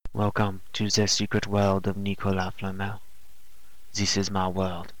Welcome to the secret world of Nicolas Flamel. This is my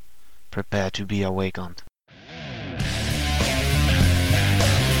world. Prepare to be awakened.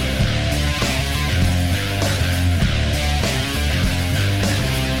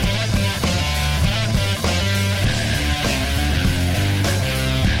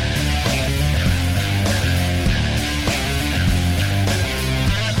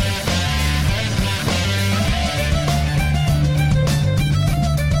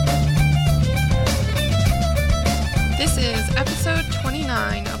 This is episode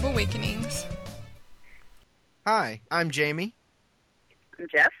 29 of Awakenings. Hi, I'm Jamie. I'm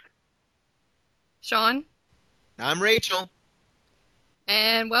Jeff. Sean, I'm Rachel.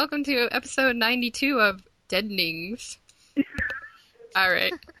 and welcome to episode 92 of Deadenings.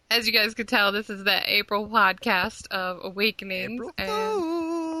 Alright, as you guys could tell, this is the April podcast of Awakenings.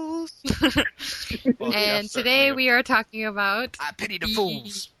 And today we are talking about... I pity the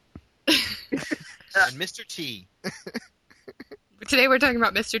fools. And Mr. T. Today we're talking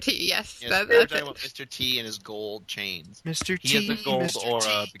about Mr. T, yes. Yes, That's we're it. talking about Mr. T and his gold chains. Mr. He T. has the gold Mr. aura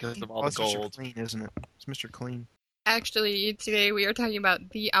T. because of all Oh, the it's Mr. gold. Clean, isn't it? It's Mr. Clean. Actually, today we are talking about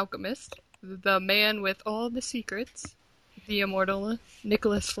The Alchemist, the man with all the secrets, the immortal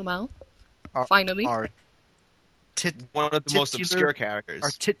Nicolas Flamel. Our- Finally. Our, One of the most Titular- obscure characters.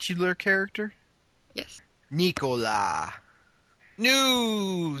 our titular character, Yes. Nicola.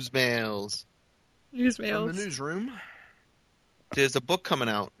 News mails. From Newsmails. the newsroom. There's a book coming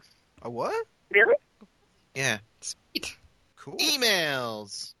out. A what? Really? Yeah. Sweet. Cool.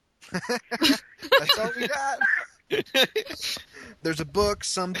 Emails. That's all we got. There's a book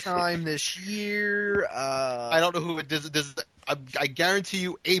sometime this year. I don't know who it does. I guarantee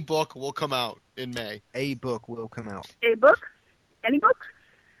you a book will come out in May. A book will come out. A book? Any book?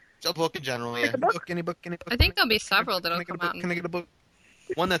 It's a book in general, yeah. It's a book? Any book. I think there'll be several that'll Can I come get a out. book? Can I get a book?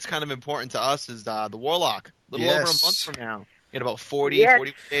 One that's kind of important to us is the Warlock. A little over a Yes. month from now. In about 40 Yes.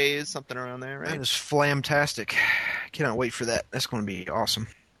 days, something around there, That right? is flamtastic. Cannot wait for that. That's going to be awesome.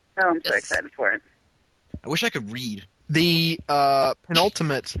 Oh, I'm so Yes. excited for it. I wish I could read. The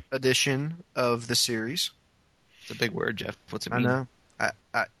penultimate edition of the series. It's a big word, Jeff. What's it I mean? know.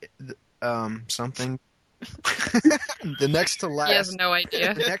 Something. The next to He last. has no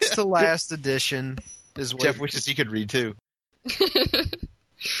idea. The next to last edition is what Jeff wishes he could read too.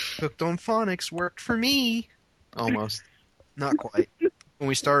 Hooked on Phonics worked for me. Almost. Not quite. When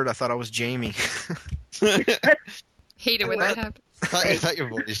we started, I thought I was Jamie. Hate it when that happens. I thought your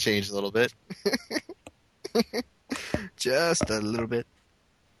voice changed a little bit. Just a little bit.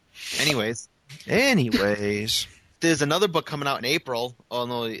 Anyways, Anyways. there's another book coming out in April. Oh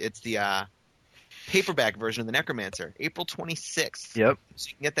no, it's the paperback version of The Necromancer, April 26th. Yep. So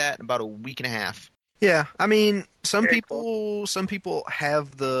you can get that in about a week and a half. Yeah, I mean, some Very people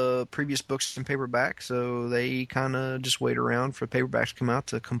have the previous books in paperback, so they kind of just wait around for paperbacks to come out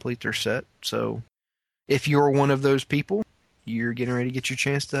to complete their set. So, if you're one of those people, you're getting ready to get your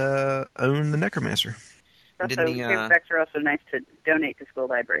chance to own the Necromancer. Also, Didn't he, paperbacks are also nice to donate to school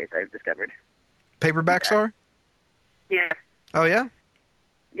libraries, I've discovered. Paperbacks Okay. are? Yeah. Oh yeah,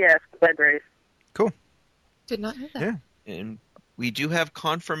 Yeah, school libraries. Did not know that. Yeah. And we do have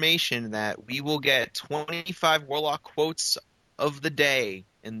confirmation that we will get 25 Warlock quotes of the day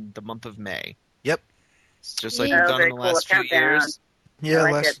in the month of May. Yep. It's just like Yeah. we've Oh, done very in the cool. last A few countdown. years. yeah.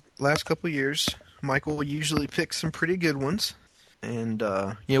 I like last couple of years, Michael will usually pick some pretty good ones, and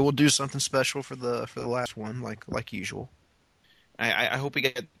yeah, we'll do something special for the last one, like usual. I hope we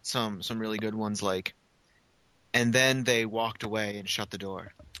get some really good ones like, and then they walked away and shut the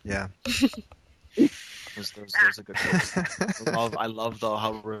door. Yeah. Those are good quotes. I love though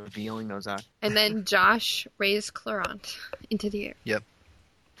how revealing those are. And then Josh raised Clarant into the air.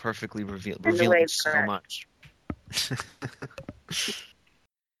 Perfectly And the revealing waves so crack. much.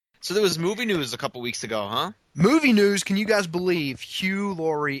 So there was movie news a couple weeks ago, huh? Movie news, can you guys believe Hugh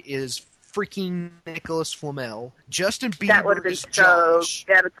Laurie is freaking Nicholas Flamel? Justin Bieber That would have been is so. Josh.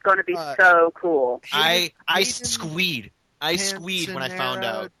 That it's going to be Uh, so cool. I Hayden squeed. I squeed when I found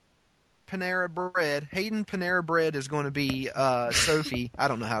out. Panera Bread. Hayden Panera Bread is going to be Sophie. I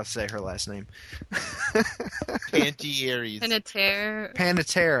don't know how to say her last name. Panty Aries. And a tear.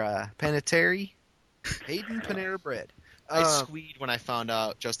 Panettiere. Hayden Panera Bread. I squeed when I found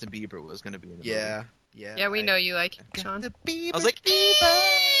out Justin Bieber was going to be in the Yeah. Yeah, we know you like it, Sean. The movie. I was like, "Hey,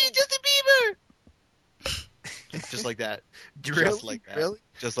 Justin Bieber!" Just like that. really? Just like that. Really?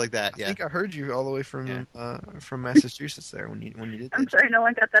 Just like that, I yeah. think I heard you all the way from Yeah. from Massachusetts there when you did I'm that. sorry no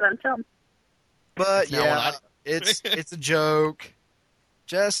one got that on film. But No, yeah, I- it's a joke.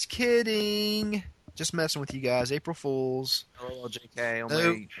 Just kidding. Just messing with you guys. April Fools. Oh, JK, oh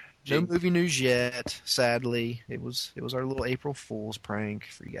No. my. No movie news yet. Sadly, it was our little April Fool's prank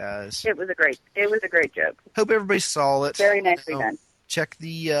for you guys. It was a great joke. Hope everybody saw it. Very nicely done. Check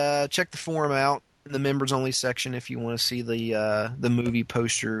the forum out in the members only section if you want to see the movie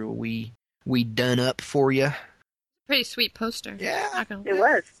poster we done up for you. Pretty sweet poster. Yeah, Not gonna It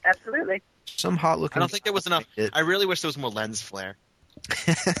was, absolutely. some hot looking. I don't think there was enough. It- I really wish there was more lens flare.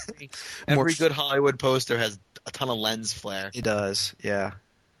 More Every f- good Hollywood poster has a ton of lens flare. It does, yeah.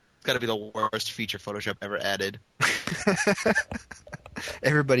 It's got to be the worst feature Photoshop ever added.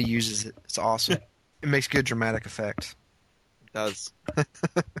 Everybody uses it. It's awesome. It makes good dramatic effect. It does.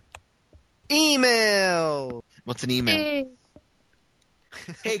 Email. What's an email? Hey.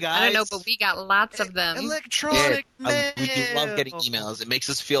 Hey guys. I don't know, but we got lots of them. Electronic mail. We do love getting emails. It makes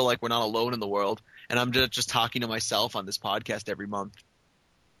us feel like we're not alone in the world. And I'm just talking to myself on this podcast every month.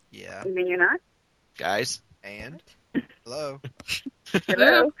 Yeah. You mean you're not? Guys, And hello.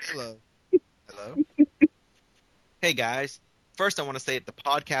 Hello? Hello. Hello. hey guys. First, I want to say that the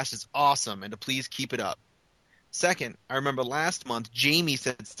podcast is awesome and to please keep it up. Second, I remember last month Jamie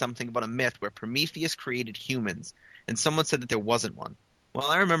said something about a myth where Prometheus created humans, and someone said that there wasn't one. Well,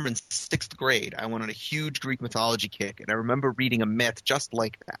 I remember in 6th grade, I went on a huge Greek mythology kick, and I remember reading a myth just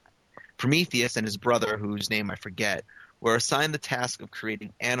like that. Prometheus and his brother, whose name I forget, were assigned the task of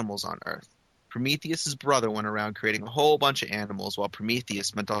creating animals on Earth. Prometheus' brother went around creating a whole bunch of animals, while Prometheus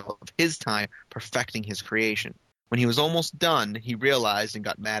spent all of his time perfecting his creation. When he was almost done, he realized and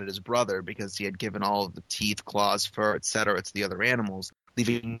got mad at his brother because he had given all of the teeth, claws, fur, etc. to the other animals,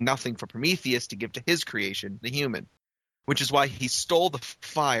 leaving nothing for Prometheus to give to his creation, the human. Which is why he stole the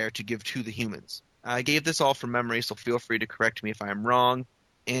fire to give to the humans. I gave this all from memory, so feel free to correct me if I am wrong.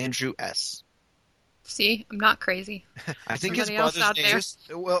 Andrew S. See, I'm not crazy. I think his Somebody else brother's out name.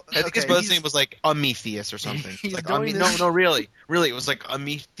 there. I think his brother's name was like Ametheus or something. He's Like, doing no, this- no, really, it was like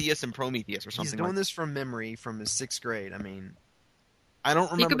Ametheus and Prometheus or He's something. doing Like. this from memory from his 6th grade. I mean, I don't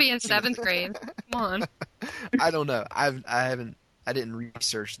He remember. could be in 7th grade. Come on. I don't know. I didn't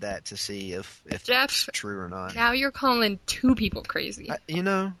research that to see if Jeff, it's true or not. now you're calling 2 people crazy.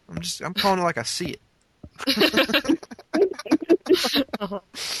 I'm calling it like I see it.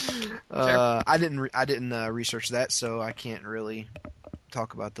 I didn't research that, so I can't really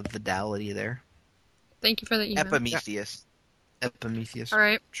talk about the fidelity there. Thank you for the email. Epimetheus. Epimetheus. All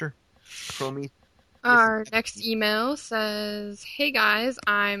right. Sure. Prometheus. Our next email says, "Hey guys,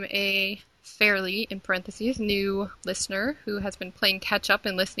 I'm a fairly, in parentheses, new listener who has been playing catch up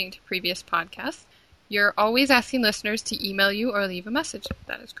and listening to previous podcasts. You're always asking listeners to email you or leave a message.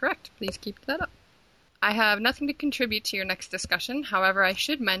 That is correct. Please keep that up. I have nothing to contribute to your next discussion. However, I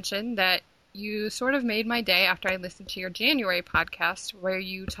should mention that you sort of made my day after I listened to your January podcast where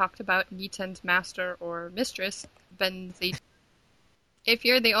you talked about Niten's master or mistress, Ben Zayton. If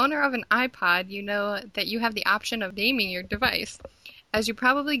you're the owner of an iPod, you know that you have the option of naming your device. As you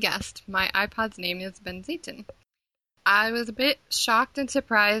probably guessed, my iPod's name is Ben Zayton. I was a bit shocked and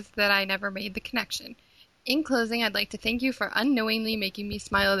surprised that I never made the connection. In closing, I'd like to thank you for unknowingly making me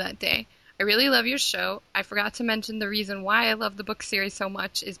smile that day. I really love your show. I forgot to mention the reason why I love the book series so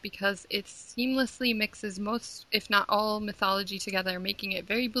much is because it seamlessly mixes most, if not all, mythology together, making it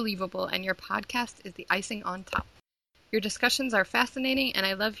very believable, and your podcast is the icing on top. Your discussions are fascinating, and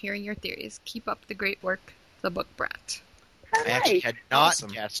I love hearing your theories. Keep up the great work, The Book Brat." I actually had not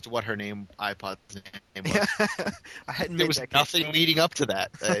Awesome. guessed what her iPod's name was. I hadn't There made was that nothing leading up to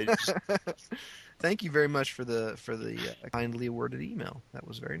that. Thank you very much for the kindly worded email. That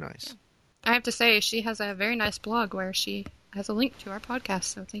was very nice. I have to say, she has a very nice blog where she has a link to our podcast,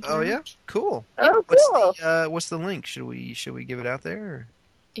 so thank you Oh very yeah, much. cool. Oh, cool. What's the link? Should we give it out there? Or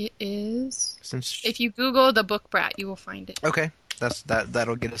It is... since If you Google The Book Brat, you will find it. okay,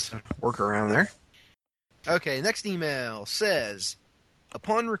 that'll get us a workaround there. Okay, next email says,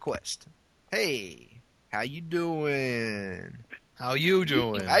 upon request, hey, how you doing? How you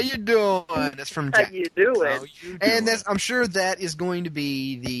doing? How you doing? That's from How Jack. you doing? How you doing? And I'm sure that is going to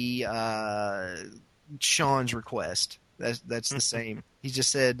be the Sean's request. That's the same. He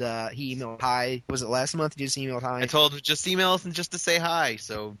just said he emailed hi. Was it last month? He just emailed hi. I told him just email us and just to say hi,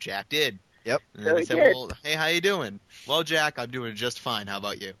 so Jack did. Yep. And then I he said, did. well, hey, how you doing? Well, Jack, I'm doing just fine. How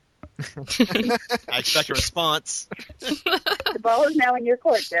about you? I expect a response. The ball is now in your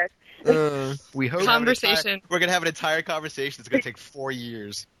court, Jack. We hope Conversation. We're going to have an entire conversation. It's going to take 4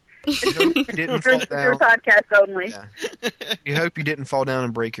 years. you didn't fall For your down. podcast only. Yeah. We hope you didn't fall down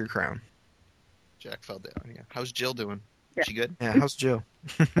and break your crown. Jack fell down. Yeah. How's Jill doing? Yeah. She good? Yeah, how's Jill?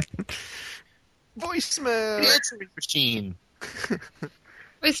 Voicemail. Answering machine.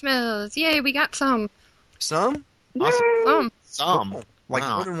 Voicemails. Yay, we got some. Some? Awesome. Some. Some. Cool. Like Wow,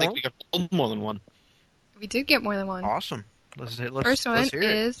 more I than think one? we got more than one. We did get more than one. Awesome. Let's First one hear it.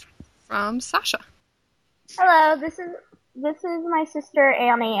 is from Sasha. Hello, this is my sister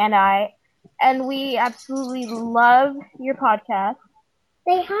Annie and I, and we absolutely love your podcast.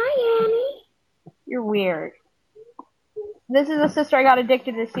 Say hi, Annie. You're weird. This is a sister I got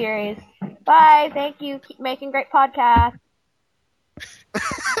addicted to the series. Bye, thank you. Keep making great podcasts.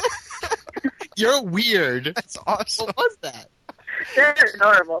 You're weird. That's awesome. What was that? That's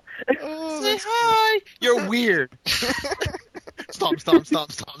adorable. Oh, Say that's hi. You're weird. Stomp, stomp,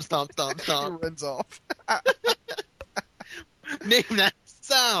 stomp, stomp, stomp, stomp, He stomp. runs off. Name that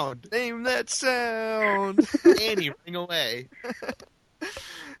sound. Name that sound. Annie, ring away.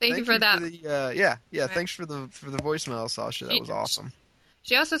 Thank you for that. Thanks for the voicemail, Sasha. That was awesome.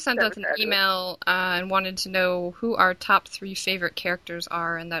 She also sent That us was an email and wanted to know who our top 3 favorite characters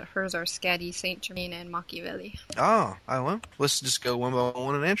are, and that hers are Scatty, Saint Germain, and Machiavelli. Oh, well, let's just go one by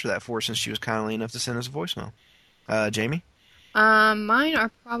one and answer that for her since she was kindly enough to send us a voicemail. Jamie? Mine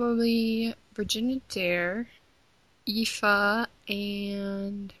are probably Virginia Dare, Aoife,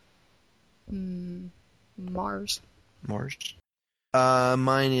 and Mars. Mars.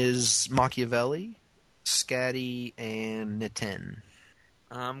 Mine is Machiavelli, Scatty, and Niten.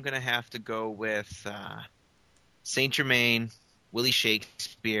 I'm going to have to go with Saint Germain, Willie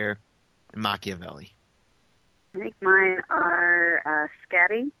Shakespeare, and Machiavelli. I think mine are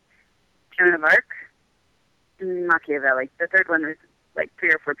Scatty, Joan of Arc, and Machiavelli. The third one is like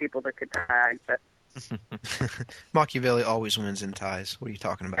 3 or 4 people that could tag, but Machiavelli always wins in ties. What are you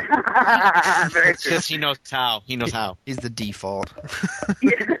talking about? very true. Because he knows how. He knows how. He's the default.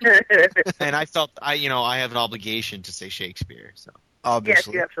 And I felt I have an obligation to say Shakespeare. So Yes,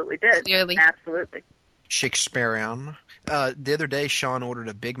 Obviously. you absolutely did. Clearly. Absolutely. Shakespearean. The other day, Sean ordered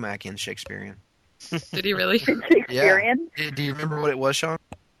a Big Mac in Shakespearean. Did he really? Shakespearean. Do you remember what it was, Sean?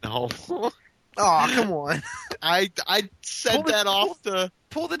 no, Oh, come on. I said Pull the- that off to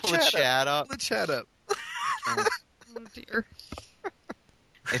Pull the pull the chat up. chat up. Pull the chat up. Oh dear.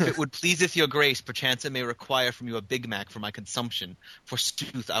 If it would pleaseth your grace, perchance it may require from you a Big Mac for my consumption.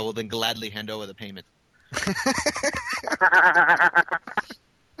 Forsooth, I will then gladly hand over the payment.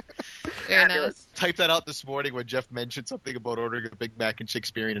 Very nice. Type that out this morning when Jeff mentioned something about ordering a Big Mac in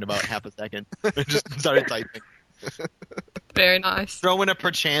Shakespearean in about half a second. I just started typing. Very nice. Throw in a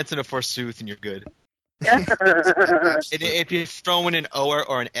perchance and a forsooth, and you're good. And if you throw in an O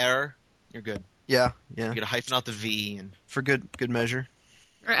or an error, you're good. Yeah. You get a hyphen out the V, and For good measure.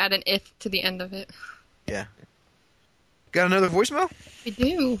 Or add an if to the end of it. Got another voicemail? We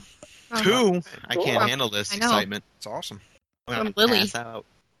do. two. I Cool. can't handle this I know. excitement. It's awesome. I'm gonna From Lily. pass out.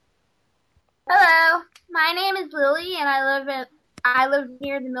 Hello, my name is Lily, and I live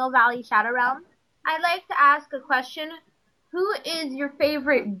near the Mill Valley Shadow Realm. I'd like to ask a question. Who is your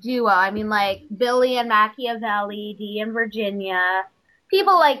favorite duo? I mean, like Billy and Machiavelli, Dee and Virginia,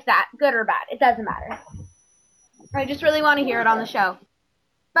 people like that, good or bad, it doesn't matter. I just really want to hear it on the show.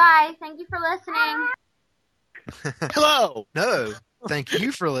 Bye. Thank you for listening. Hello. No. Thank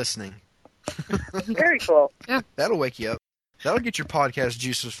you for listening. Very cool. That'll wake you up. That'll get your podcast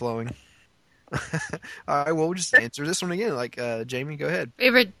juices flowing. All right, well, we'll just answer this one again. Like, Jamie, go ahead.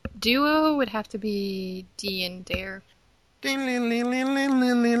 Favorite duo would have to be Dee and Dare.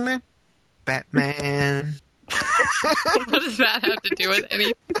 Batman. What does that have to do with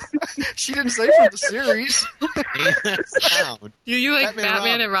anything? She didn't say from the series. Sound. Do you like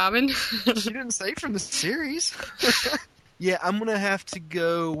Batman and Robin? She didn't say from the series. Yeah, I'm gonna have to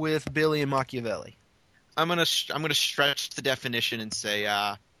go with Billy and Machiavelli. I'm gonna stretch the definition and say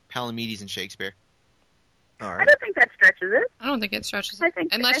Palamedes and Shakespeare. All I right. don't think that stretches it. I don't think it stretches. I think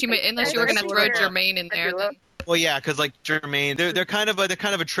Unless you were going to throw Jermaine in there, then Well, yeah, because like Jermaine, they're kind of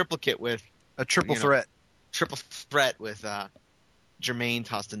a triplicate with A triple You know. threat. triple threat with Jermaine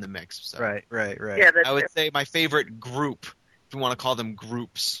tossed in the mix. So Right. Yeah, that's I would true. say my favorite group, if you want to call them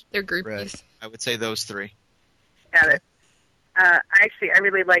groups, they're groupies. Right. I would say those three. Got it. I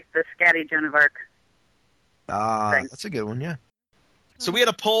really like the Scatty Joan of Arc. Ah, Thanks. that's a good one, yeah. So we had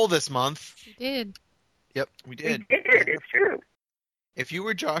a poll this month. We did. We We did. did. It's true. If you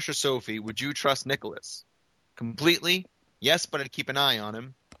were Josh or Sophie, would you trust Nicholas? Completely? Yes, but I'd keep an eye on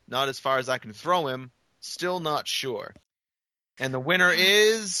him. Not as far as I can throw him. Still not sure. And the winner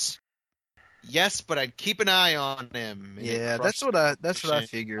is yes, but I'd keep an eye on him. And it Yeah, crushed that's what I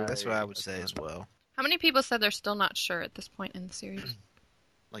figured. That's what I would That's say as well. How many people said they're still not sure at this point in the series?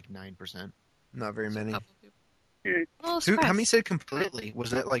 like 9%. Not very many. Couple people. Hmm. A little How many surprised. said completely?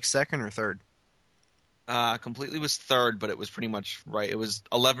 Was that like second or third? Completely was third, but it was pretty much right. It was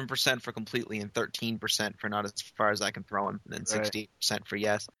 11% for completely and 13% for not as far as I can throw him, and then Right. 68% for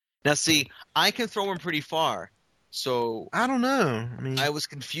yes. Now, see, I can throw him pretty far, so I don't know. I mean, I was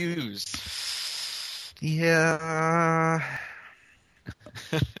confused. yeah.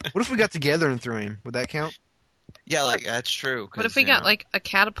 What if we got together and threw him? Would that count? Yeah, like that's true. What if we got like a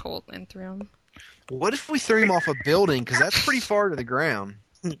catapult and threw him? What if we threw him off a building? Because that's pretty far to the ground.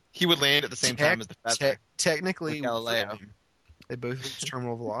 he would land at the same time as the feather? Technically, Like Galileo. they both reach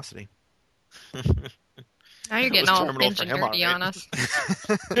terminal velocity. Now you're It getting was all terminal for binge him, nerdy all on right.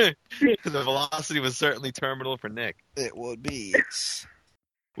 us. The velocity was certainly terminal for Nick. It would be.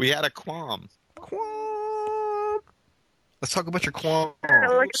 We had a qualm. Qualm. Let's talk about your qualms. like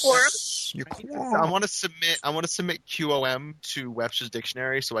a quorum? Your I qualm. want to submit QOM to Webster's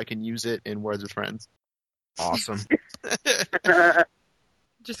Dictionary so I can use it in Words with Friends. Awesome.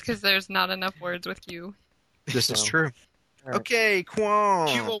 Just because there's not enough words with you. This is So, true. right. Okay, qualm.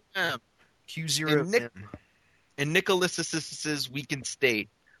 QOM. Q0. And Nick- In Nicholas's weakened state,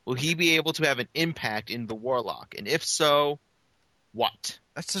 will he be able to have an impact in the Warlock? And if so, what?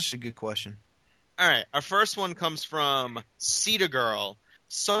 That's such a good question. All right, our first one comes from Cedar Girl.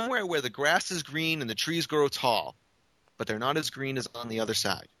 Somewhere where the grass is green and the trees grow tall, but they're not as green as on the other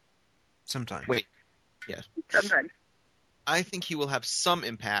side. Sometimes. Wait. Sometimes. I think he will have some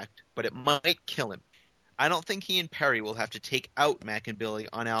impact, but it might kill him. I don't think he and Perry will have to take out Mac and Billy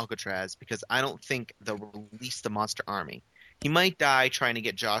on Alcatraz because I don't think they'll release the monster army. He might die trying to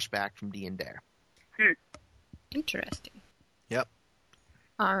get Josh back from Dee and Dare. Interesting. Yep.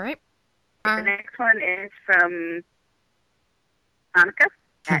 All right. The next one is from Monica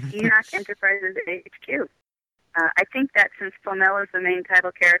at Enoch Enterprises HQ. I think that since Flamel is the main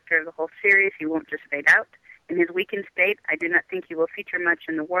title character of the whole series, he won't just fade out. In his weakened state, I do not think he will feature much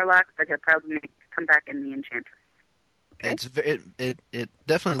in the Warlock, but he'll probably come back in the Enchantress. It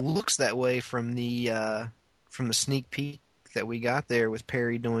definitely looks that way from the sneak peek that we got there with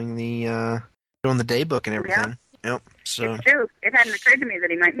Perry doing the daybook and everything. Yep. So It's true. It hadn't occurred to me that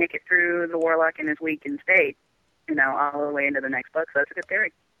he might make it through the Warlock in his weakened state, all the way into the next book, so that's a good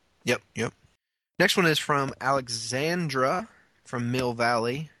theory. Yep. Next one is from Alexandra from Mill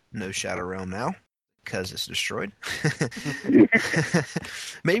Valley. No Shadow Realm now, because it's destroyed.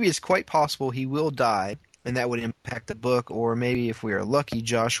 Maybe it's quite possible he will die, and that would impact the book, or maybe if we are lucky,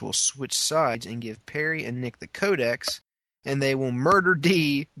 Josh will switch sides and give Perry and Nick the Codex, and they will murder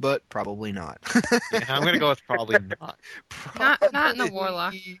Dee, but probably not. Yeah, I'm gonna go with probably not. Not in the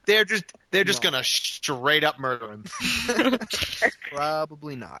Warlock. They're just No. gonna straight up murder him.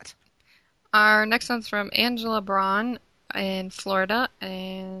 Probably not. Our next one's from Angela Braun in Florida,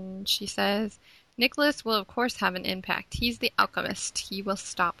 and she says, Nicholas will of course have an impact. He's the alchemist. He will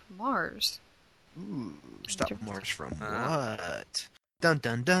stop Mars. Ooh, stop Mars from Ah. what? Dun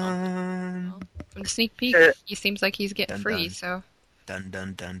dun dun. From the sneak peek, he seems like he's getting Dun, free, dun. so... Dun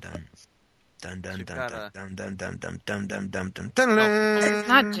dun dun dun. Dun dun You dun gotta- dun dun dun dun dun dun dun dun dun dun. It's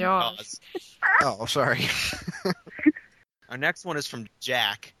not Jaws. Oh, sorry. Our next one is from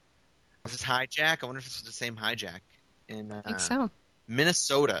Jack. This is Hijack. I wonder if this is the same Hijack in I think so.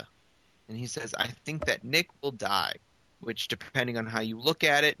 Minnesota. And he says, I think that Nick will die, which, depending on how you look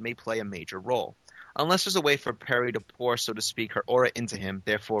at it, may play a major role. Unless there's a way for Perry to pour, so to speak, her aura into him,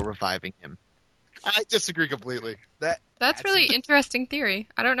 therefore reviving him. I disagree completely. That's really interesting theory.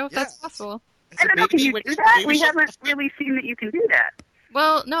 I don't know if that's Yes. possible. I don't know, can Maybe you when- do that? maybe We she'll- haven't really seen that you can do that.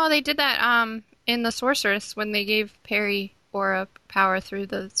 Well, no, they did that in The Sorceress when they gave Perry aura power through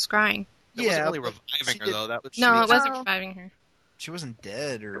the scrying. That wasn't really but she reviving her, did- though. That was No, it wasn't Oh. reviving her. She wasn't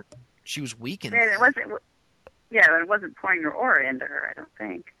dead, or she was weakened. Yeah, it wasn't. Yeah, it wasn't pouring her aura into her. I don't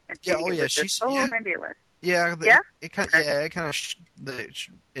think. I Yeah, think oh, it yeah, was just- she's- Oh, yeah. maybe it was. Yeah, Yeah? It kind of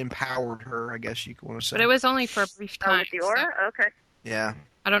empowered her, I guess you could want to say. But it was only for a brief Oh, time. with the so aura. Okay. Yeah,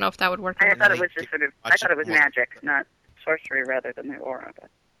 I don't know if that would work. I or thought not. it was just sort of. I Watch thought it it was more. magic, not sorcery, rather than the aura.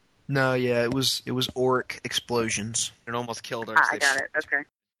 But no, yeah, it was auric explosions. It almost killed her. I got it. Okay.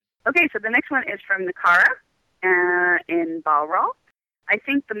 Okay, so the next one is from Nakara in Balral. I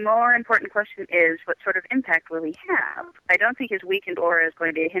think the more important question is, what sort of impact will he have? I don't think his weakened aura is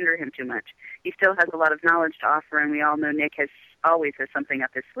going to hinder him too much. He still has a lot of knowledge to offer, and we all know Nick always has something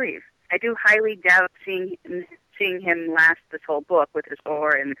up his sleeve. I do highly doubt seeing him last this whole book with his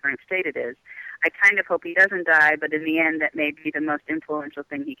aura in the current state it is. I kind of hope he doesn't die, but in the end, that may be the most influential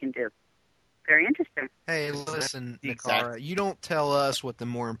thing he can do. Very interesting. Hey, listen, Exactly. Nakara, you don't tell us what the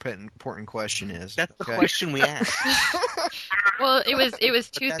more important question is. That's the okay? question we asked. Well, it was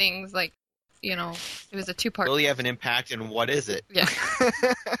two that- things. Like it was a two-part. Will you have an impact, and what is it? Yeah.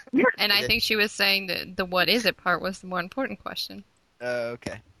 And I think she was saying that the what is it part was the more important question.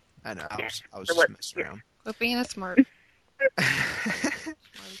 Okay. I know. I was So just what- messing around. Quit being a smart.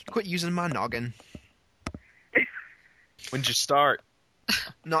 Quit using my noggin. When'd you start?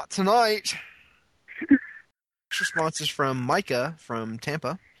 Not tonight. Next response is from Micah from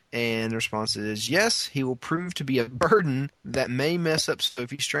Tampa. And the response is, yes, he will prove to be a burden that may mess up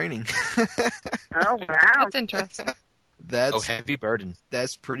Sophie's training. Oh, wow. That's interesting. That's heavy burden.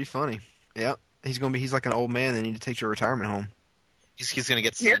 that's pretty funny. Yep. He's like an old man that need to take to a retirement home. He's gonna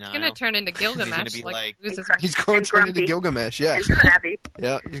get Yeah. senile. It's gonna turn into Gilgamesh. gonna be like- loses He's going to turn into grumpy. Gilgamesh, yeah. And crabby.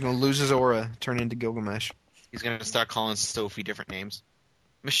 Yeah, he's going to lose his aura, turn into Gilgamesh. He's gonna start calling Sophie different names.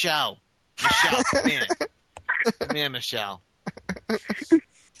 Michelle, come here. Come here, Michelle.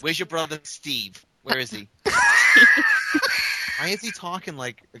 Where's your brother Steve? Where is he? Why is he talking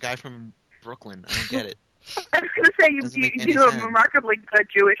like a guy from Brooklyn? I don't get it. I was going to say, Doesn't make any you're a sense. remarkably good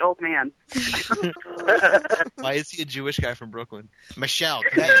Jewish old man. Why is he a Jewish guy from Brooklyn? Michelle,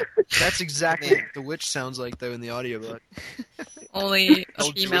 come That, here. that's exactly what the witch sounds like, though, in the audiobook. only a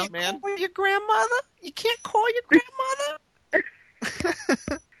Old female. Jewish man. Call your grandmother? You can't call your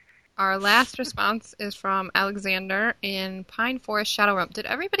grandmother? Our last response is from Alexander in Pine Forest Shadow Realm. Did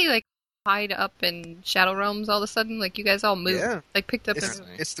everybody hide up in Shadow Realms all of a sudden? Like you guys all moved, Yeah. picked up. It's, And...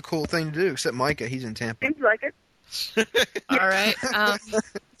 it's the cool thing to do, except Micah, he's in Tampa. Seems like it. All right. That person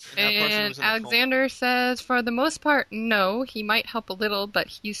And was in a cult. Alexander says, for the most part, no. He might help a little, but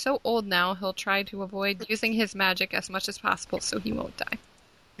he's so old now, he'll try to avoid using his magic as much as possible so he won't die.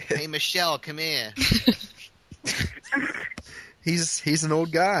 Hey, Michelle, come here. He's an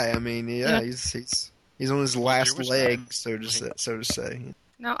old guy. I mean, Yeah. he's on his last Jewish leg, guy. so to say.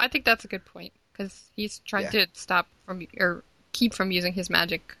 No, I think that's a good point, because he's trying Yeah. to stop from, or keep from using his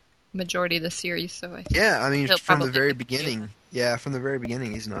magic majority of the series, so I think Yeah, I mean, He'll from the probably very continue. beginning. Yeah, from the very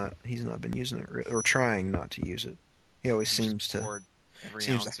beginning, he's not been using it or trying not to use it. He always seems to. Poured every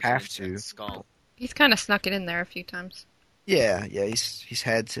seems ounce to of it have into to. his Skull. he's kind of snuck it in there a few times. Yeah, he's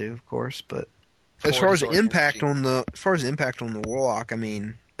had to, of course, but as Poured far as his the impact energy. on the warlock, I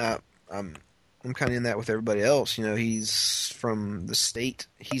mean, I'm kind of in that with everybody else. He's from the state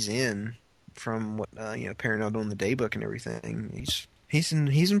he's in, from what Paranoid on the Daybook and everything. He's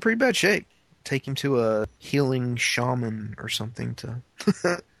in pretty bad shape. Take him to a healing shaman or something to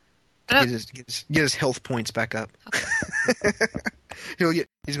get his health points back up.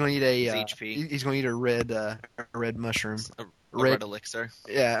 He's going to eat a His HP. he's going to eat a red mushroom. A Red- red elixir.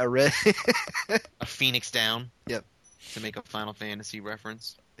 Yeah, a red. A Phoenix Down. Yep. To make a Final Fantasy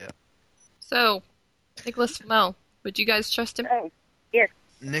reference. So, Nicholas Flamel, would you guys trust him? Oh,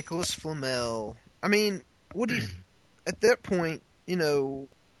 Nicholas Flamel. I mean, what do you? At that point, I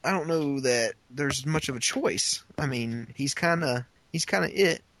don't know that there's much of a choice. I mean, he's kind of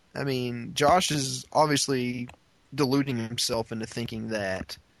it. I mean, Josh is obviously deluding himself into thinking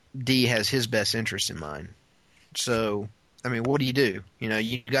that D has his best interest in mind. So, I mean, what do?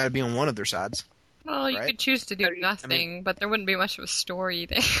 You got to be on one of their sides. Well, you Right? could choose to do nothing, but there wouldn't be much of a story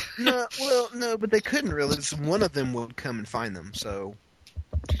there. No, but they couldn't really. One of them would come and find them. So,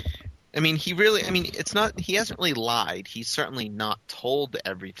 I mean, it's not, he hasn't really lied. He's certainly not told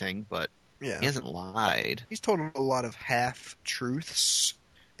everything, but yeah. he hasn't lied. He's told a lot of half-truths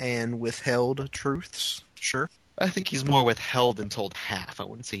and withheld truths, sure. I think he's more withheld than told half. I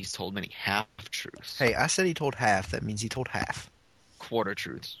wouldn't say he's told many half-truths. Hey, I said he told half. That means he told half. Quarter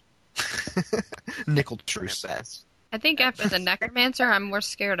truths. Nickel At truths. best. I think after the Necromancer, I'm more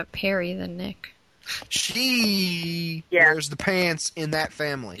scared of Perry than Nick. She Yeah. wears the pants in that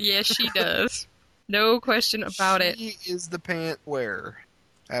family. Yes, she does. No question about it. She is the pant wearer.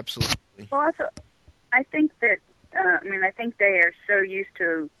 Absolutely. well, also, I think that, I think they are so used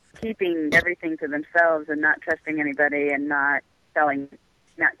to keeping everything to themselves and not trusting anybody and not telling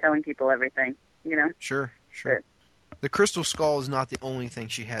people everything, Sure. Good. The crystal skull is not the only thing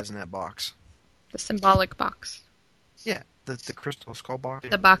she has in that box. The symbolic box. Yeah, the crystal skull box.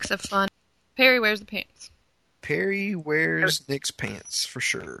 The box of fun. Perry wears the pants. Perry wears Nick's pants, for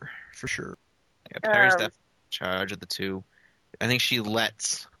sure. For sure. Yeah, Perry's Um, definitely in charge of the two. I think she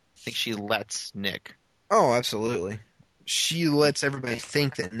lets Nick. Oh, absolutely. She lets everybody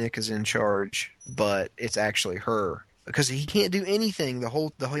think that Nick is in charge, but it's actually her because he can't do anything.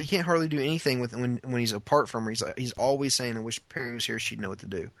 He can't hardly do anything when he's apart from her. He's always saying, "I wish Perry was here; she'd know what to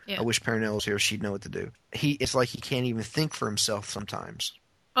do. Yeah. I wish Parnell was here; she'd know what to do." It's like he can't even think for himself sometimes.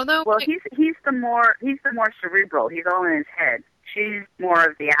 Although, Well, he's the more cerebral. He's all in his head. She's more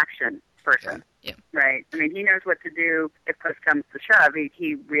of the action person. Right. I mean, he knows what to do if push comes to shove.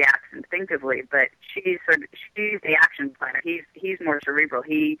 He reacts instinctively, but she's the action planner. He's more cerebral.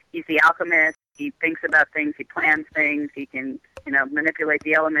 He's the alchemist. He thinks about things. He plans things. He can manipulate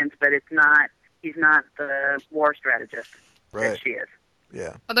the elements, but he's not the war strategist that she is.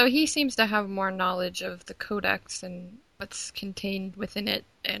 Yeah. Although he seems to have more knowledge of the Codex and what's contained within it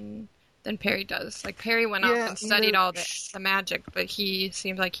than Perry does. Like, Perry went off and studied all the magic, but he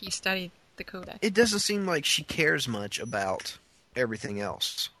seems like he studied the Codex. It doesn't seem like she cares much about everything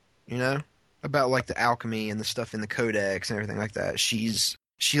else, about like the alchemy and the stuff in the Codex and everything like that.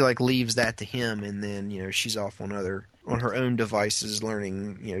 She like leaves that to him, and then she's off on her own devices,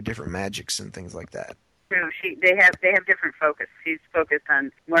 learning different magics and things like that. No, they have different focus. He's focused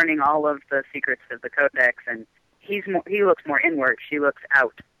on learning all of the secrets of the Codex, and he looks more inward. She looks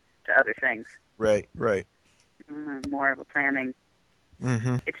out to other things. Right. More of a planning.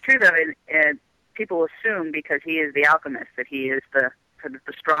 Mm-hmm. It's true though. People assume because he is the alchemist that he is the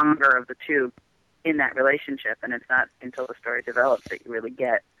stronger of the two in that relationship, and it's not until the story develops that you really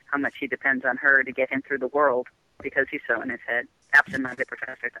get how much he depends on her to get him through the world because he's so in his head. Absent-minded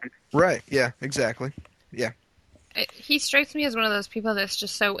professor thing. Right. Yeah. Exactly. Yeah. He strikes me as one of those people that's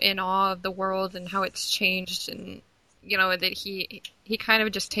just so in awe of the world and how it's changed, and that he kind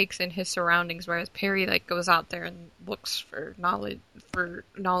of just takes in his surroundings, whereas Perry like goes out there and looks for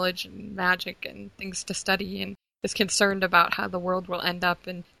knowledge and magic and things to study, and is concerned about how the world will end up,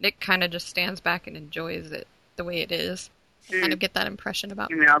 and Nick kind of just stands back and enjoys it the way it is. Kind of get that impression about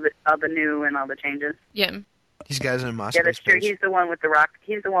You mean all the new and all the changes? Yeah. These guys in MySpace. Yeah, that's true. Page. He's the one with the rock.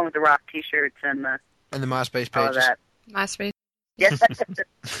 He's the one with the rock T-shirts and the MySpace all of pages. that. MySpace. Yes.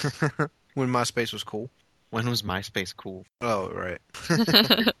 When MySpace was cool. When was MySpace cool? Oh, right.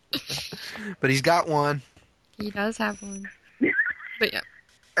 But he's got one. He does have one. But yeah.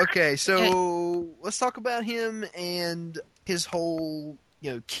 Okay, so let's talk about him and his whole,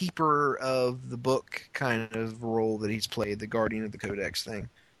 keeper of the book kind of role that he's played, the guardian of the Codex thing.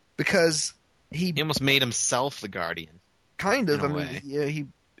 Because He almost made himself the Guardian. kind of, in a way.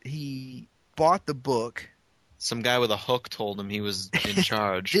 he bought the book, Some guy with a hook told him he was in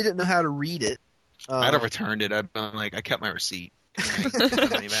charge. didn't know how to read it. I'd have returned it. I'd been like, I kept my receipt. Can I get my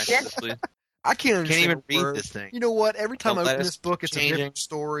money back, please? I can't understand Can't even a read word. this thing. You know what? Every time The I open lettuce this book, it's a changing. different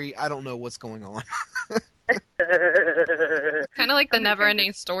story. I don't know what's going on. Kind of like the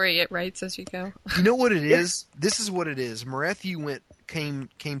never-ending story. It writes as you go. You know what it is? This is what it is. Marethi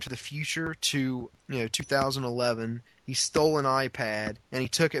came to the future to 2011. He stole an iPad and he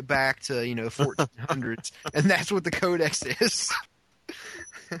took it back to 1400s, and that's what the Codex is.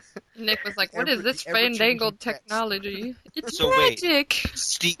 Nick was like, "What is this ever-changing fandangled text. technology? It's So wait. magic."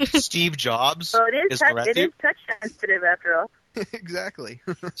 Steve Jobs Well, it is touch Marethi? sensitive after all. Exactly.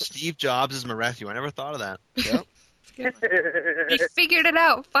 Steve Jobs is Marethi. I never thought of that. Yep. He figured it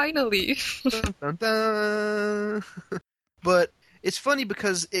out finally. Dun, dun. But it's funny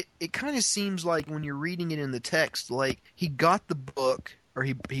because it kind of seems like when you're reading it in the text, like he got the book or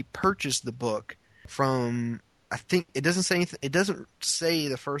he purchased the book from, I think it doesn't say anything. It doesn't say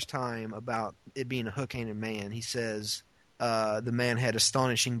the first time about it being a hook-handed man. He says the man had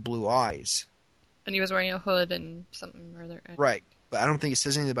astonishing blue eyes. And he was wearing a hood and something or other. Right. But I don't think it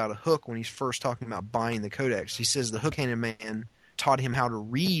says anything about a hook when he's first talking about buying the Codex. He says the hook-handed man taught him how to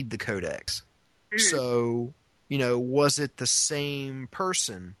read the Codex. So, was it the same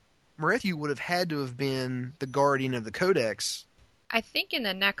person? Marethi would have had to have been the guardian of the Codex. I think in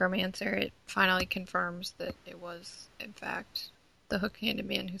the Necromancer, it finally confirms that it was, in fact, the hook-handed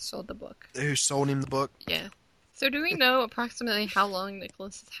man who sold the book. Who sold him the book? Yeah. So do we know approximately how long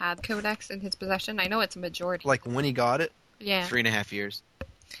Nicholas has had Codex in his possession? I know it's a majority. Like when he got it? Yeah. 3.5 years.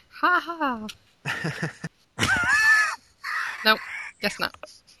 Ha ha. Nope. Guess not.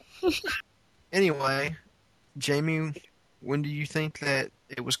 Anyway, Jamie, when do you think that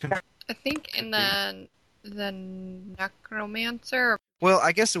it was confirmed? I think in the Necromancer. Well,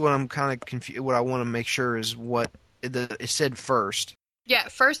 I guess what I'm kind of confused, what I want to make sure is what it said first. Yeah,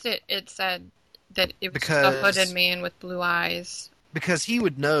 first it said that it was Because- a hooded man with blue eyes. Because he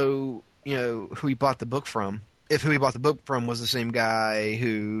would know, who he bought the book from. If who he bought the book from was the same guy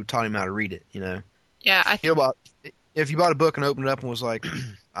who taught him how to read it, Yeah, I think. If you bought a book and opened it up and was like,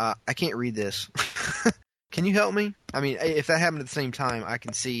 I can't read this. Can you help me? I mean, if that happened at the same time, I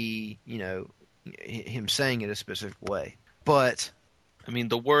can see, him saying it a specific way. But I mean,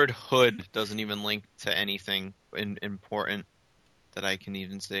 the word hood doesn't even link to anything important that I can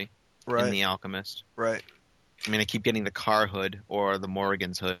even see in The Alchemist. Right. I mean, I keep getting the car hood or the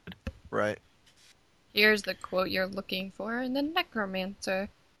Morrigan's hood. Right. Here's the quote you're looking for in the Necromancer.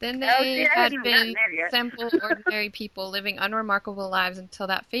 Then Oh, they see, I had haven't even gotten been there yet. simple, ordinary people living unremarkable lives until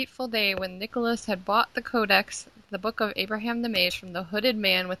that fateful day when Nicholas had bought the Codex, the Book of Abraham the Mage, from the hooded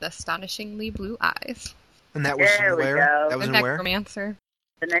man with astonishingly blue eyes. And that was There we where? go. That was The in where? necromancer.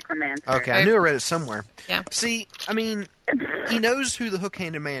 The necromancer. Okay, I knew I read it somewhere. Yeah. See, I mean, he knows who the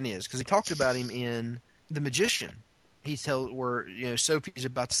hook-handed man is because he talked about him in The Magician. He tells where Sophie's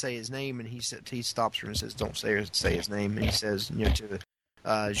about to say his name, and he stops her and says, "Don't say his name." And he says,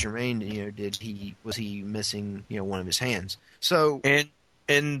 to Germaine, was he missing one of his hands? So And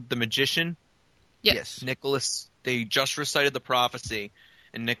in The Magician, yes, Nicholas, they just recited the prophecy,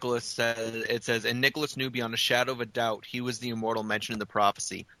 and Nicholas says, and Nicholas knew beyond a shadow of a doubt he was the immortal mentioned in the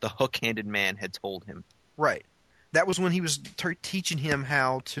prophecy. The hook-handed man had told him. right. That was when he was teaching him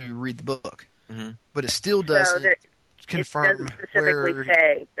how to read the book. Mhm. But it still So doesn't it confirm doesn't specifically where.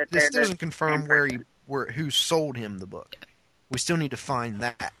 say that This they're doesn't confirm same who sold him the book. We still need to find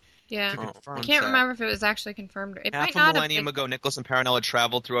that. Yeah. To Oh, confirm. I can't sad. remember if it was actually confirmed. It Half might a not have millennium been. ago, Nicholas and Paranel had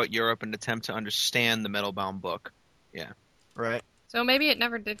traveled throughout Europe in an attempt to understand the metal-bound book. Right. So maybe it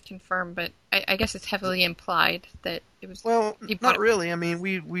never did confirm, but I guess it's heavily implied that it was. Well, He bought not it. really. I mean,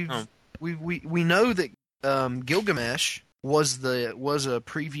 we know that Gilgamesh was a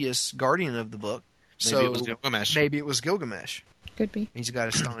previous guardian of the book. Maybe So it was Gilgamesh. maybe it was Gilgamesh. Could be He's got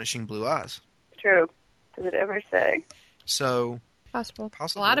astonishing blue eyes. True. Does it ever say? So, possible.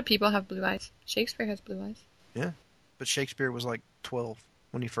 Possible. A lot of people have blue eyes. Shakespeare has blue eyes. but Shakespeare was like 12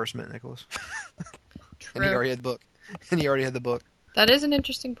 when he first met Nicholas, True. and he already had the book. And he already had the book. That is an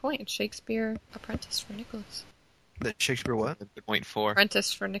interesting point. Shakespeare apprenticed for Nicholas. That Shakespeare what? Point 4.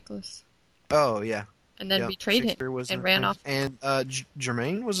 Apprenticed for Nicholas. Oh yeah. And then Yeah, betrayed him Shakespeare was and an ran off. apprentice. And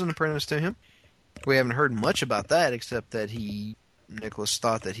Germaine was an apprentice to him. We haven't heard much about that, except that Nicholas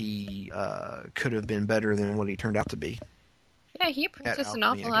thought that he could have been better than what he turned out to be. Yeah, he apprenticed an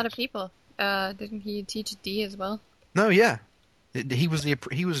alchemy, awful I lot of guess. people. Didn't he teach D as well? No, yeah, D was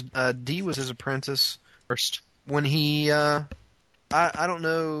his apprentice First. when he. I don't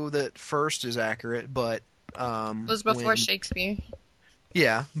know that first is accurate, but It was before when- Shakespeare.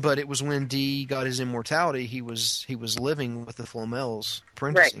 Yeah, but it was when D got his immortality. He was living with the Flamels,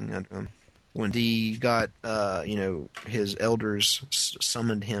 apprenticing under him. When D got, his elders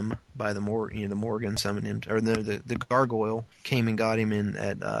summoned him by the Morgan summoned him, or the gargoyle came and got him in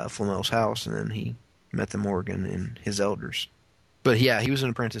at Flamel's house, and then he met the Morgan and his elders. But yeah, he was an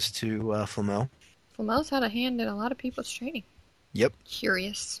apprentice to Flamel. Flamel's had a hand in a lot of people's training. Yep.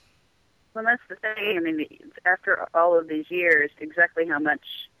 Curious. Well, that's the thing. I mean, after all of these years, exactly how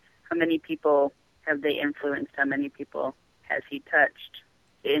many people have they influenced? How many people has he touched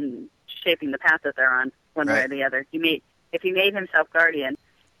in shaping the path that they're on, one way or Right. the other? If he made himself guardian,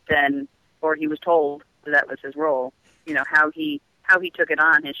 then, or he was told that was his role, how he took it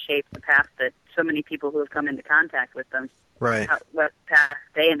on has shaped the path that so many people who have come into contact with them, Right. what path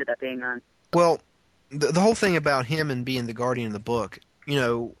they ended up being on. Well, the whole thing about him and being the guardian of the book,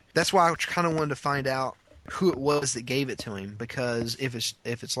 that's why I kind of wanted to find out who it was that gave it to him, because if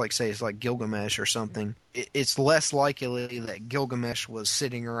it's like, say, it's like Gilgamesh or something, it's less likely that Gilgamesh was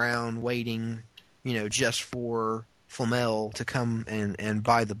sitting around waiting, just for Flamel to come and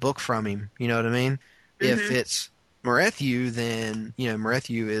buy the book from him. You know what I mean? If it's Marethue, then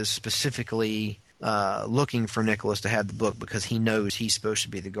Marethue is specifically looking for Nicholas to have the book because he knows he's supposed to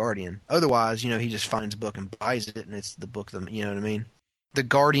be the guardian. Otherwise, he just finds a book and buys it, and it's the book. You know what I mean? The Yeah,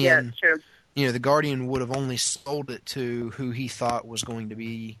 guardian, it's true. the guardian would have only sold it to who he thought was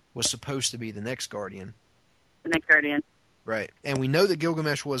supposed to be the next guardian. The next guardian. Right. And we know that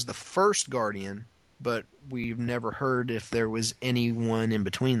Gilgamesh was the first guardian, but we've never heard if there was anyone in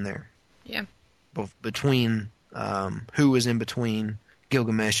between there. Yeah. Between who was in between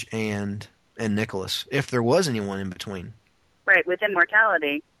Gilgamesh and Nicholas, if there was anyone in between. Right, with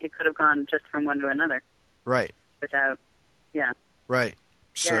immortality, it could have gone just from one to another Right. without, Right.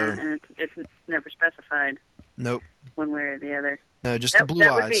 So yeah, and it's never specified nope. one way or the other. No, just the That- blue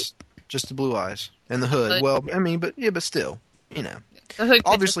that would eyes. Just the blue eyes and the hood. Hood. Well, I mean, but still, The hood.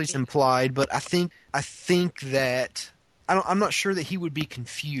 obviously it's implied. But I think that I'm not sure that he would be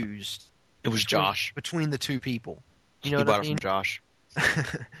confused It was Josh. between the two people. You know He what bought I it mean? from Josh.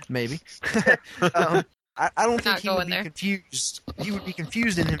 Maybe. I don't think not he would going be there. confused. He would be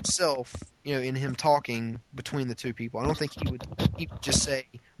confused in himself, in him talking between the two people. I don't think he would just say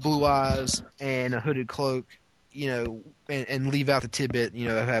blue eyes and a hooded cloak, and leave out the tidbit,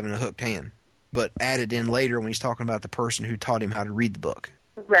 of having a hooked hand. But add it in later when he's talking about the person who taught him how to read the book.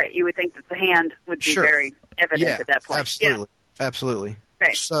 Right, you would think that the hand would be Sure. very evident Yeah, at that point. absolutely. Absolutely.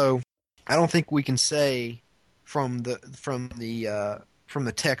 Right. So I don't think we can say from from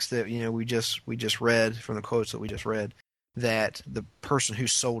the text that we just read, from the quotes that we just read, that the person who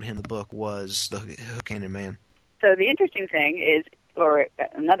sold him the book was the Hook-handed man. So the interesting thing is, or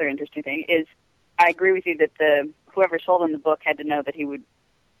another interesting thing is, I agree with you that whoever sold him the book had to know that he would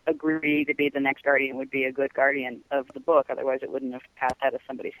agree to be the next guardian, would be a good guardian of the book. Otherwise, it wouldn't have passed out of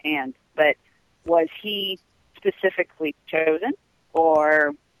somebody's hands. But was he specifically chosen,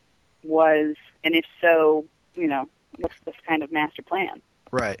 or and if so, what's this kind of master plan?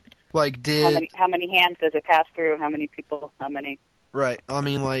 Right. Like, did how many hands does it pass through? How many people? How many? Right. I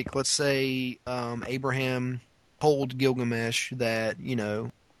mean, like, let's say Abraham told Gilgamesh that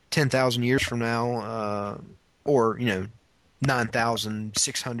 10,000 years from now, or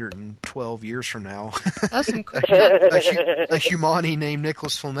 9,612 years from now, That's some quick. a humani named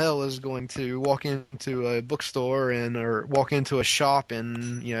Nicholas Flamel is going to walk into a bookstore or walk into a shop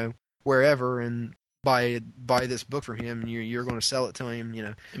in wherever and buy this book from him, and you're going to sell it to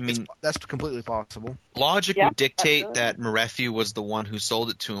him. I mean, that's completely possible. Logic Yeah, would dictate absolutely. that Merethu was the one who sold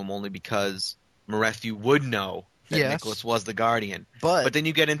it to him, only because Merethu would know that Yes. Nicholas was the guardian. But But then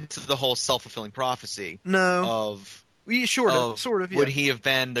you get into the whole self-fulfilling prophecy no, of sort of of. Yeah. would he have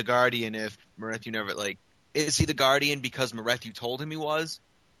been the guardian if Merethu never is he the guardian because Merethu told him he was,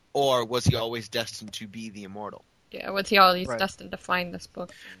 or was he always destined to be the immortal? Yeah, was he always Right. destined to find this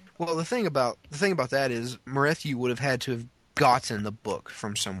book? Well, the thing about that is Merethu would have had to have gotten the book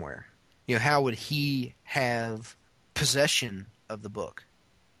from somewhere. How would he have possession of the book?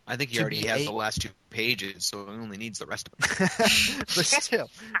 I think he To already be has a- the last 2 pages, so he only needs the rest of it. But still.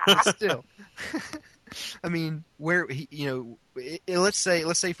 I mean, where let's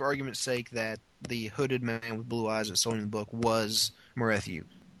say for argument's sake that the hooded man with blue eyes that sold him the book was Merethu.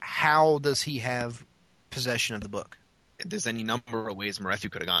 How does he have possession of the book? There's any number of ways Merethu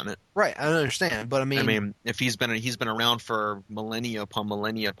could have gotten it. Right, I understand, but I mean, If he's been around for millennia upon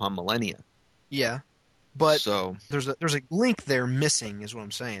millennia upon millennia. yeah. But So there's a link there missing, is what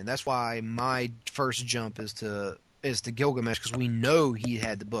I'm saying. That's why my first jump is to Gilgamesh, because we know he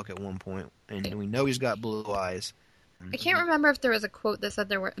had the book at one point, and we know he's got blue eyes. I can't remember if there was a quote that said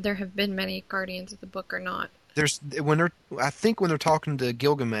there have been many guardians of the book or not. I think when they're talking to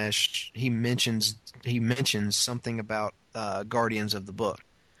Gilgamesh, he mentions something about guardians of the book.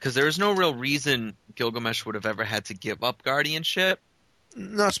 because there's no real reason Gilgamesh would have ever had to give up guardianship.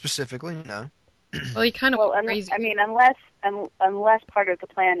 Not specifically, no. Well, he kind of Well, went crazy. unless part of the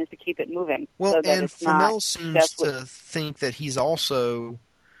plan is to keep it moving. Well, so that and it's not Flamel seems just to think that he's also,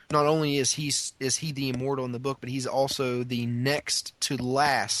 not only is he the immortal in the book, but he's also the next to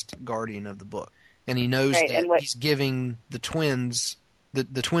last guardian of the book. And he knows Right, that and what- he's giving the twins, the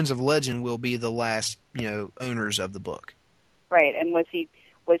twins of legend will be the last, owners of the book. right. And was he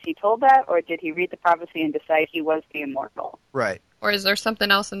told that, or did he read the prophecy and decide he was the immortal? Right. Or is there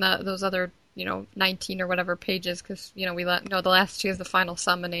something else in those other 19 or whatever pages? Because know the last 2 is the final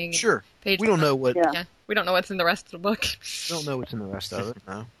summoning. and Sure. Page We don't know what Yeah. we don't know what's in the rest of the book. we don't know what's in the rest of it.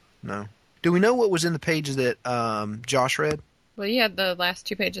 No. Do we know what was in the pages that Josh read? Well, he had the last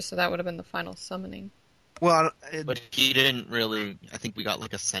 2 pages, so that would have been the final summoning. Well, But he didn't really. I think we got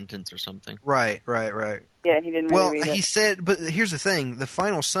like a sentence or something. right. Yeah, he didn't really Well, read it. he said, but here's the thing: the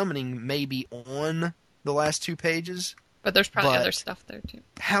final summoning may be on the last 2 pages. But there's probably But- other stuff there too.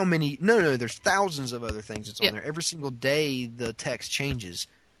 How many? No. There's thousands of other things that's Yeah. on there. Every single day, the text changes.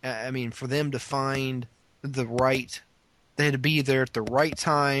 I mean, for them to find the right, they had to be there at the right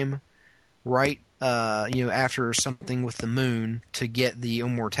time, right? After something with the moon to get the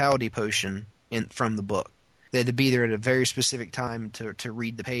immortality potion from the book. They had to be there at a very specific time to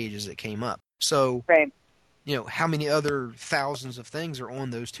read the page as it came up. So, Right. how many other thousands of things are on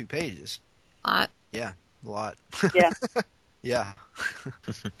those 2 pages? Lot, A lot. Yeah. Yeah.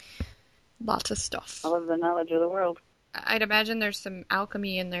 lots of stuff. All of the knowledge of the world. I'd imagine there's some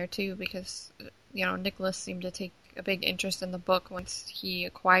alchemy in there too, because Nicholas seemed to take a big interest in the book once he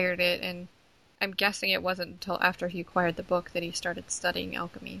acquired it, and I'm guessing it wasn't until after he acquired the book that he started studying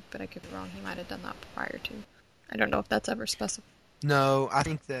alchemy, but I could be wrong. He might have done that prior to. I don't know if that's ever specified. No, I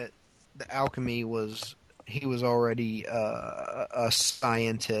think that the alchemy he was already a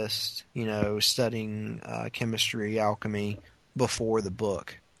scientist, studying chemistry, alchemy before the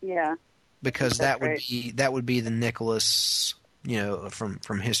book, Yeah. because That's that would be the Nicholas,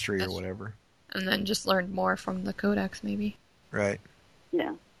 from history or That's- whatever, And then just learned more from the Codex, maybe. right?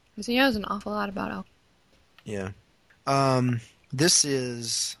 Yeah. Because he knows an awful lot about alchemy. Yeah. I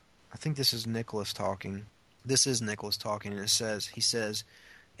think this is Nicholas talking. This is Nicholas talking, and he says,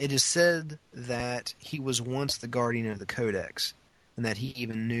 "It is said that he was once the guardian of the Codex, and that he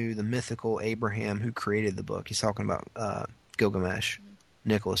even knew the mythical Abraham who created the book." He's talking about Gilgamesh.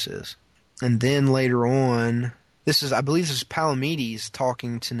 Nicholas is. And then later on, I believe this is Palamedes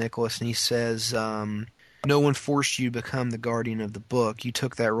talking to Nicholas, and he says, no one forced you to become the guardian of the book. You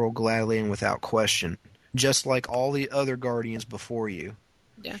took that role gladly and without question, just like all the other guardians before you.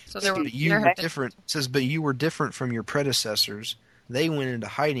 Yeah, so there were, But you were different. It says, but you were different from your predecessors. They went into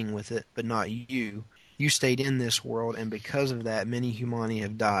hiding with it, but not you. You stayed in this world, and because of that, many humani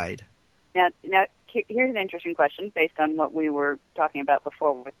have died. Now, here's an interesting question based on what we were talking about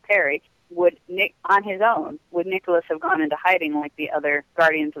before with Perry. Would Nicholas have gone into hiding like the other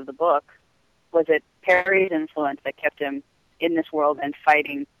guardians of the book? Was it Perry's influence that kept him in this world and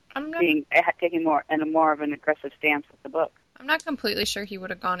fighting, taking more of an aggressive stance with the book? I'm not completely sure he would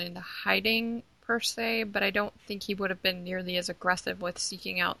have gone into hiding per se, but I don't think he would have been nearly as aggressive with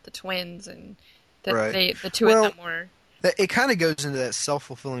seeking out the twins and the two of them were. It kind of goes into that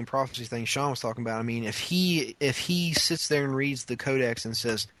self-fulfilling prophecy thing Sean was talking about. I mean, if he sits there and reads the Codex and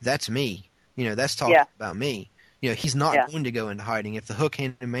says, "That's me," that's talking about me. He's not going to go into hiding. If the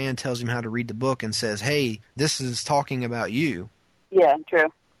hook-handed man tells him how to read the book and says, "Hey, this is talking about you," yeah,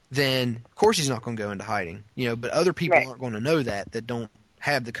 true. Then of course he's not going to go into hiding. But other people aren't going to know that don't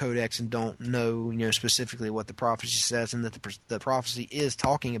have the Codex and don't know, specifically what the prophecy says, and that the prophecy is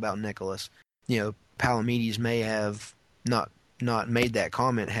talking about Nicholas. Palamedes may have not made that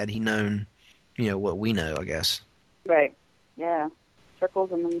comment had he known, what we know, I guess. Right. Yeah.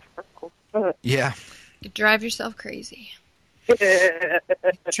 Circles and then circles. Yeah. You drive yourself crazy.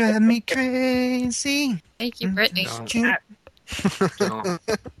 Drive me crazy. Thank you, Brittany. No.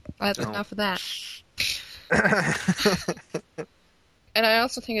 That's enough of that. And I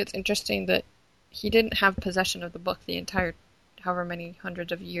also think it's interesting that he didn't have possession of the book the entire however many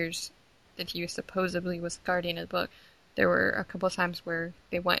hundreds of years that he supposedly was guardian of the book. There were a couple of times where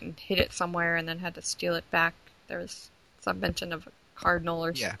they went and hid it somewhere and then had to steal it back. There was some mention of a cardinal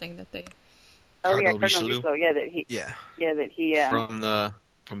or something that they... Oh, yeah, Cardinal Cardinal Richelieu. Richelieu. Yeah, that he...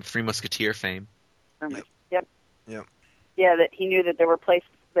 From Three Musketeer fame. Yep. Yep. Yeah, that he knew that there were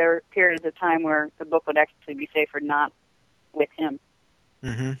periods of time where the book would actually be safer not with him.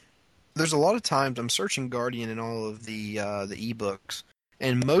 Mm-hmm. There's a lot of times I'm searching Guardian in all of the ebooks,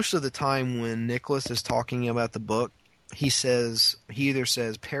 and most of the time when Nicholas is talking about the book, he either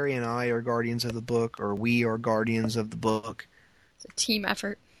says Perry and I are guardians of the book, or we are guardians of the book. It's a team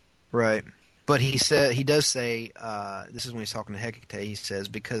effort. Right. But he does say, this is when he's talking to Hecate, he says,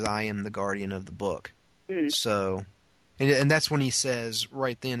 because I am the guardian of the book. Mm. So, and that's when he says,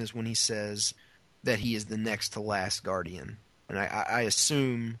 right then is when he says that he is the next to last guardian. And I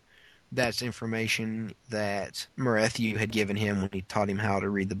assume that's information that Marethyu had given him when he taught him how to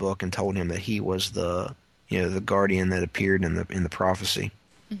read the book and told him that he was the guardian that appeared in the prophecy.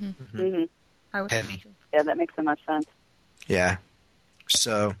 Mm-hmm. Mm-hmm. I would Heavy. Yeah, that makes so much sense. Yeah.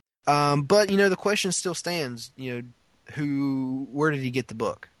 So, but the question still stands. Where did he get the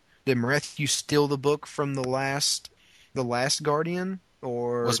book? Did Marethyu steal the book from the last guardian,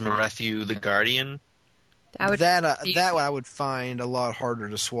 or Was Marethyu the guardian? that I would find a lot harder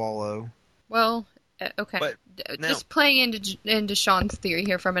to swallow. Well, okay. But now- Just playing into Sean's theory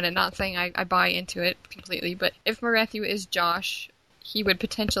here for a minute, not saying I buy into it completely, but if Marethyu is Josh, he would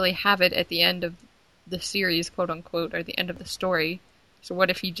potentially have it at the end of the series, quote unquote, or the end of the story. So what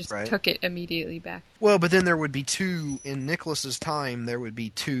if he just took it immediately back? Well, but then there would be in Nicholas's time, there would be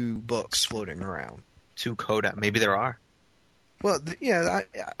 2 books floating around. 2 Kodak. Maybe there are. Well,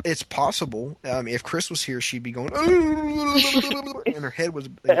 it's possible. If Chris was here, she'd be going, and her head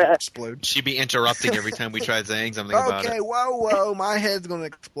would explode. She'd be interrupting every time we tried saying something about it. Okay, whoa, my head's going to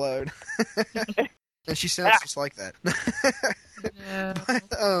explode. And she sounds just like that. Yeah.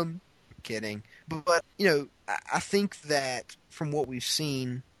 But, kidding. But, I think that from what we've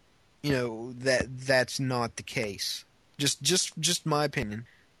seen, that's not the case. Just my opinion.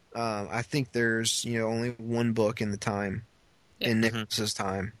 I think there's, only one book in the time. In Nicholas's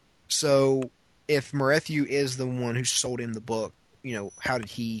time. So if Marethyu is the one who sold him the book, how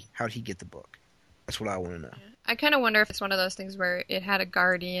did he get the book? That's what I want to know. I kind of wonder if it's one of those things where it had a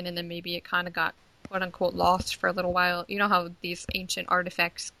guardian and then maybe it kind of got quote unquote lost for a little while. You know how these ancient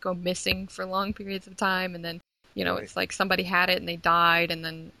artifacts go missing for long periods of time, and then it's like somebody had it and they died, and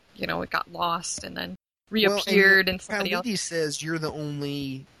then it got lost and then reappeared, and somebody else. He says you're the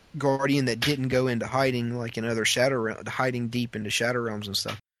only guardian that didn't go into hiding like in other hiding deep into shadow realms and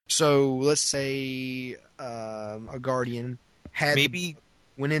stuff. So let's say a guardian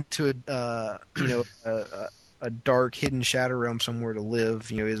went into a dark hidden shadow realm somewhere to live,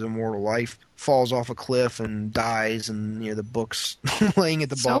 his immortal life, falls off a cliff and dies, and the book's laying at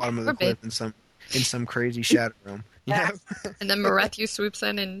the bottom of the cliff, and in some crazy shadow realm. You know? And then Marethyu swoops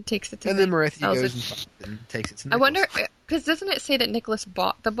in and takes it to And then Nick, Marethyu sells goes it. and finds it and takes it to I Nicholas. wonder, because doesn't it say that Nicholas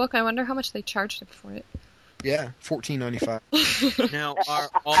bought the book? I wonder how much they charged him for it. Yeah, $14.95. Now, are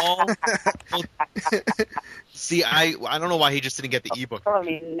all... See, I don't know why he just didn't get the ebook. Oh, I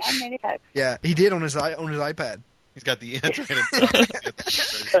mean, $9.95. Yeah, he did on his iPad. He's got the Android.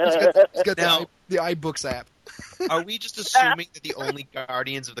 He's got Now- the iBooks app. Are we just assuming that the only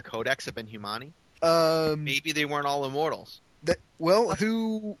guardians of the Codex have been Humani? Maybe they weren't all immortals.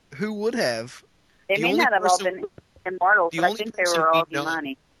 Who would have? They The may only not have all person- been immortals, the but I only think they person were we all know-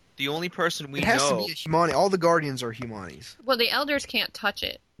 Humani. The only person we It has know... to be a Humani. All the Guardians are Humanis. Well, the elders can't touch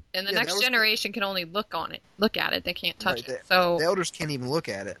it, and the Yeah, next that was- generation can only look at it. They can't touch Right, it. So The Elders can't even look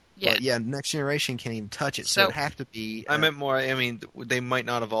at it. Yeah. But yeah, next generation can't even touch it, so So- it'd have to be... I meant more, I mean, they might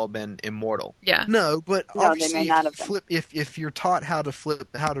not have all been immortal. yeah, No, but No, they obviously, may not have been. if you're taught how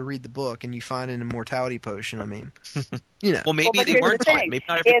to read the book and you find an immortality potion, I mean, you know, Well, maybe but they here's weren't the taught. thing. Maybe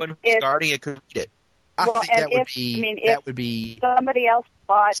not everyone who's If- guarding it could read it. I well, think and that would if- be I mean, that if- would be Somebody else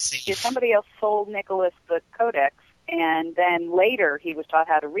Safe. if somebody else sold Nicholas the Codex, and then later he was taught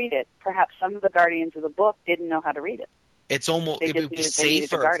how to read it, perhaps some of the guardians of the book didn't know how to read it. It's almost, They it just would be needed- they needed to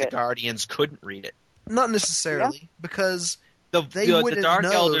safer guard if the it. guardians couldn't read it. not necessarily because The They wouldn't Dark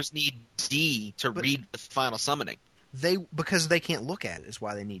know. Elders need D to But- read the final summoning. they can't look at it is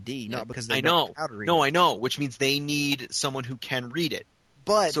why they need D, not because they I don't know. know how to read No, it. I know, which means they need someone who can read it.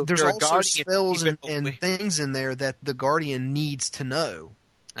 But So if there's you're a also guardian, spells even and though- things in there that the Guardian needs to know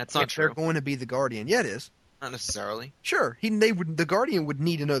That's not if they're true. going to be the Guardian. Yeah, it is. Not necessarily. Sure, the Guardian would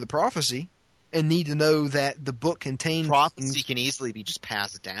need to know the prophecy and need to know that the book contains Prophecy things. can easily be just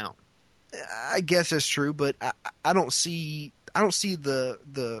passed down. I guess that's true, but I don't see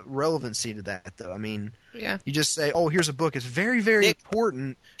the relevancy to that though. I mean, yeah. you just say, "Oh, here's a book. It's very, very Nick-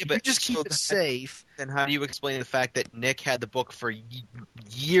 important. Yeah, You just keep so it then- safe." Then how do you explain the fact that Nick had the book for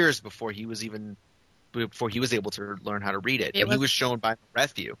years before he was able to learn how to read it? It And he was- was shown by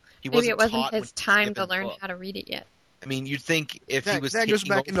Matthew. He Maybe it wasn't taught when his he was time given to the learn book. how to read it yet. I mean, you'd think if he was That goes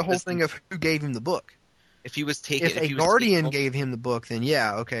taking back into the over whole this- thing of who gave him the book. if he was taking If a he was Guardian taking over- gave him the book, then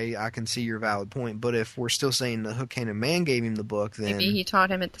yeah, okay, I can see your valid point. But if we're still saying the Hook-Handed Man gave him the book, then Maybe he taught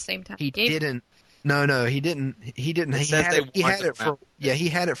him at the same time. he Gave- didn't. No, he didn't. He didn't. It He says had they it. He want had to it for he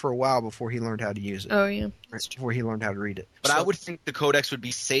had it for a while before he learned how to use it. Oh yeah. Before he learned how to read it. But So- I would think the Codex would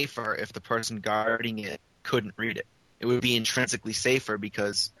be safer if the person guarding it couldn't read it. It would be intrinsically safer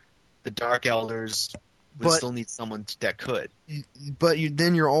because the Dark Elders would But- still need someone that could. But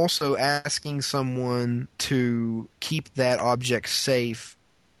then you're also asking someone to keep that object safe,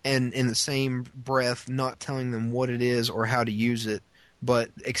 and in the same breath, not telling them what it is or how to use it,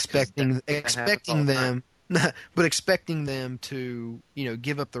 but expecting that happens all the them, but expecting them to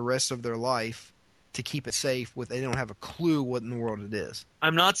give up the rest of their life to keep it safe. They don't have a clue what in the world it is.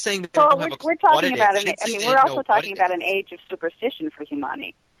 I'm not saying that they Well, don't have we're a clue what talking it about is. an. didn't I say mean, they we're didn't also know talking what about it an is. age of superstition for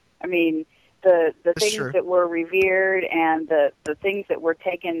Humani. I mean, the That's things true. that were revered and the things that were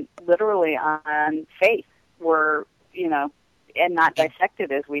taken literally on faith were, and not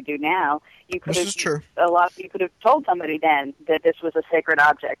dissected as we do now. You could This have is true. you could have told somebody then that this was a sacred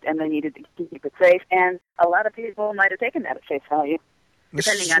object and they needed to keep it safe, and a lot of people might have taken that at face value, This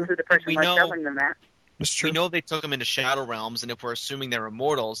depending is on true. who the person We was know- telling them that. It's true. We know they took them into Shadow Realms, and if we're assuming they're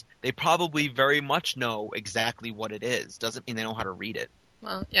immortals, they probably very much know exactly what it is. Doesn't mean they know how to read it.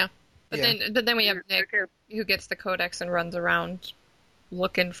 Well, yeah. But Yeah. then we have Nick, Sure. who gets the Codex and runs around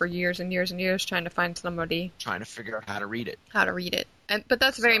looking for years and years and years trying to find somebody Trying to figure out how to read it. how to read it. But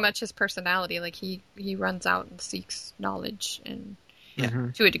that's very So- much his personality. Like he runs out and seeks knowledge, and Yeah.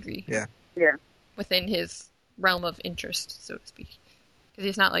 Mhm. to a degree, Yeah. Yeah. within his realm of interest, so to speak. Because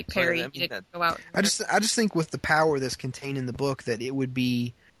he's not like So, Perry. I mean, He didn't that- go out. I just think with the power that's contained in the book that it would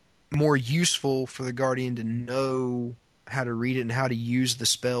be more useful for the Guardian to know how to read it and how to use the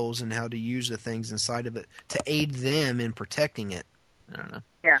spells and how to use the things inside of it to aid them in protecting it. I don't know.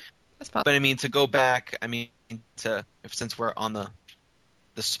 That's possible. But I mean, to go back, since we're on the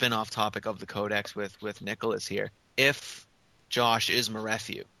spin-off topic of the Codex with Nicholas here, if Josh is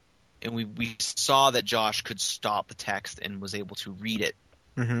Marethyu, and we saw that Josh could stop the text and was able to read it,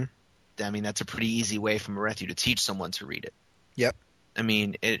 Mm-hmm. I mean, that's a pretty easy way for Marethyu to teach someone to read it. Yep. I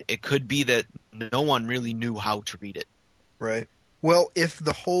mean, it could be that no one really knew how to read it. Right. Well, if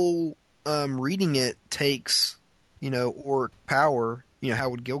the whole reading it takes, orc power, how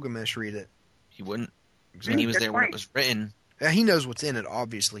would Gilgamesh read it? He wouldn't. I mean, he was Good there when it point. was written. He knows what's in it.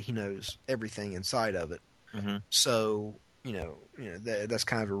 Obviously, he knows everything inside of it. hmm So, that's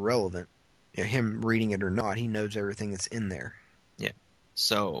kind of irrelevant. Him reading it or not, he knows everything that's in there.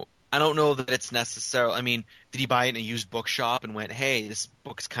 So I don't know that it's necessary. I mean, did he buy it in a used bookshop and went, "Hey, this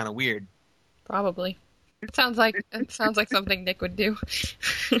book's kind of weird"? Probably. It sounds like something Nick would do.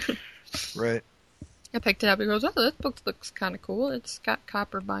 Right. I picked it up. He goes, "Oh, this book looks kind of cool. It's got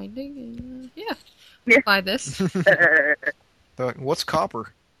copper binding, and Yeah. I'll buy this." They're like, what's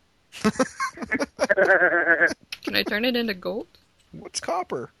copper? Can I turn it into gold? What's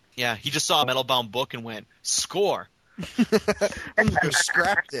copper? Yeah, he just saw a metal-bound book and went, "Score." I'm gonna go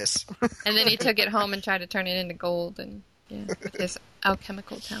scrap this. And then he took it home and tried to turn it into gold, and with his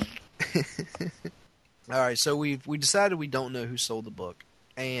alchemical talent. All right, so we decided we don't know who sold the book,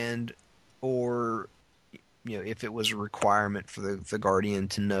 or if it was a requirement for the Guardian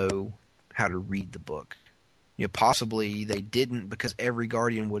to know how to read the book. Possibly they didn't, because every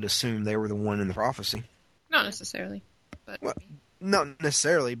Guardian would assume they were the one in the prophecy. Not necessarily, but Well, not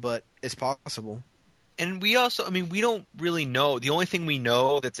necessarily, but it's possible. And we also, we don't really know. The only thing we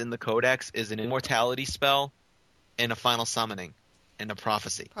know that's in the Codex is an immortality spell and a final summoning and a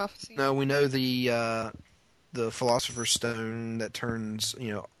prophecy. prophecy. No, we know the Philosopher's Stone that turns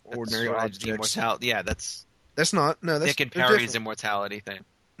ordinary That's objects. the immortality. Yeah, that's That's not no. That's Nick and they're Perry's different. immortality thing.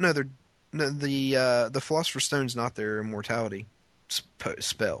 No, the Philosopher's Stone's not their immortality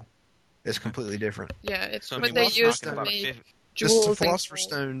spell. It's completely different. Yeah, it's So, what they Nick's use talking to about make fif- jewels. the and Philosopher's gold.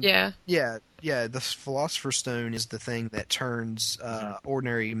 Stone. Yeah, Yeah. The Philosopher's Stone is the thing that turns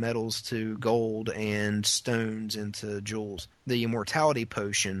ordinary metals to gold and stones into jewels. The Immortality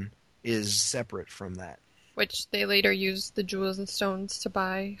Potion is separate from that. which they later use the jewels and stones to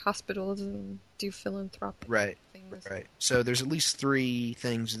buy hospitals and do philanthropic Right. things. Right. So there's at least 3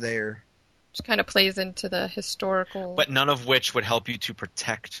 things there. Which kind of plays into the historical. But none of which would help you to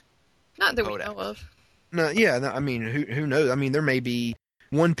protect. not that Codex. we know of. No, yeah. No, who knows? There may be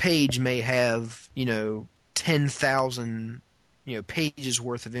one page may have 10,000 pages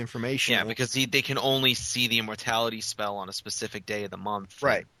worth of information. Yeah, because they can only see the immortality spell on a specific day of the month.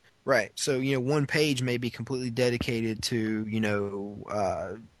 Right. Right. So, one page may be completely dedicated to,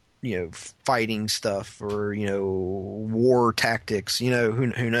 fighting stuff or, war tactics. Who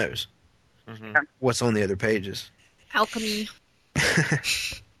knows hmm what's on the other pages. Alchemy.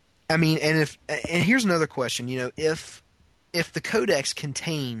 And here's another question, if the Codex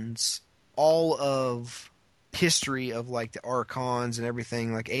contains all of history of like the Archons and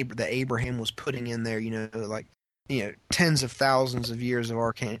everything like that Abraham was putting in there, tens of thousands of years of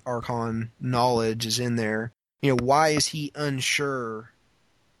Archon knowledge is in there. Why is he unsure?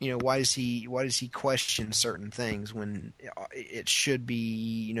 Why does he question certain things when it should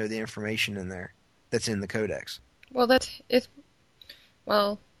be, the information in there that's in the Codex? Well,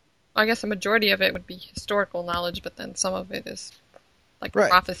 I guess a majority of it would be historical knowledge, but then some of it is like Right.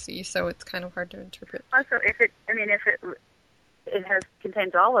 prophecy, so it's kind of hard to interpret. Also, if it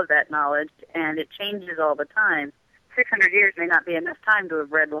contains all of that knowledge and it changes all the time, 600 years may not be enough time to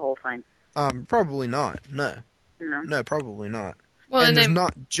have read the whole thing. Probably not. No, No. probably not. Well, And there's then,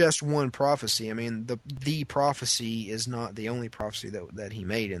 not just one prophecy. The prophecy is not the only prophecy that he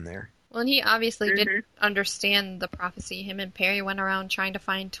made in there. well, and he obviously Mhm. didn't understand the prophecy. Him and Perry went around trying to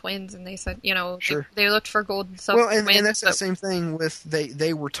find twins, and they said, Sure. they looked for gold and silver Well, and twins. that's the but- same thing with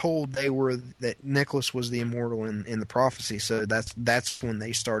they were told that Nicholas was the immortal in the prophecy. So that's when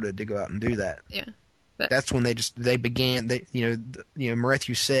they started to go out and do that. Yeah. But- That's when they began.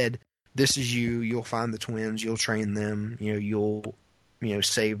 Matthew said, "This is you. You'll find the twins. You'll train them. You'll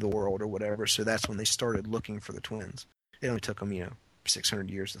save the world or whatever." So that's when they started looking for the twins. It only took them 600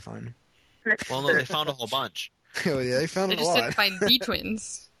 years to find them. Well, no, they found a whole bunch. Oh yeah, they found They a just lot. didn't find the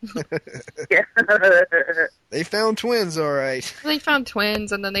twins. Yeah. They found twins, all right. They found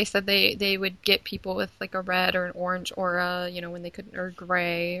twins, and then they said they would get people with like a red or an orange aura, when they couldn't, or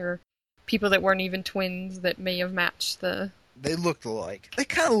gray, or people that weren't even twins that may have matched the. They looked alike. They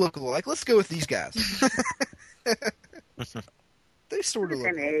kind of look alike. Let's go with these guys. They sort of look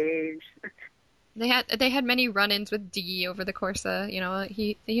Same alike. age. They had many run-ins with Dee over the course of,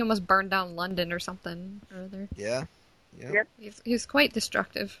 he almost burned down London or something or other. Yeah. Yep. He's quite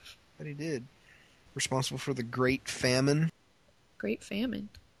destructive. But he did. Responsible for the Great Famine. Great famine.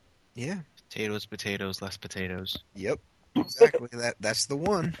 Yeah. Potatoes, less potatoes. Yep. Exactly. That's the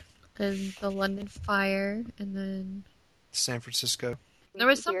one. And the London fire, and then San Francisco. there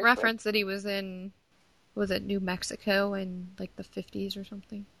was some reference that he was in, was it New Mexico in like the 50s or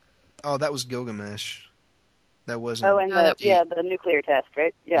something? Oh, that was Gilgamesh. That wasn't. Oh, and No, that- the nuclear test,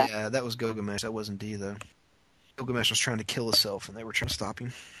 right? Yeah. Yeah, that was Gilgamesh. That wasn't D though. Gilgamesh was trying to kill himself, and they were trying to stop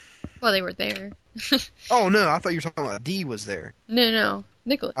him. Well, they were there. Oh no, I thought you were talking about D was there. No,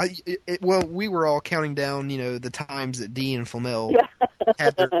 Nicholas. Well, we were all counting down, the times that D and Flamel Yeah.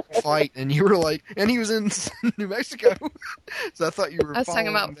 had their fight, and you were like, and he was in New Mexico, so I thought you were I was talking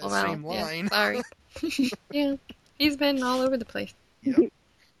following about that Flamel. same line. Yeah, sorry. Yeah, he's been all over the place. Yep.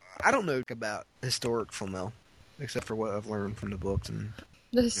 I don't know about historic Flamel, except for what I've learned from the books, and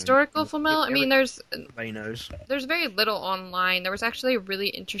The historical Flamel. I mean, there's everybody knows. very little online. There was actually a really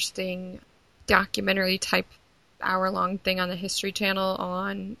interesting documentary type hour-long thing on the History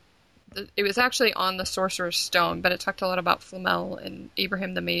Channel it was actually on the Sorcerer's Stone, but it talked a lot about Flamel and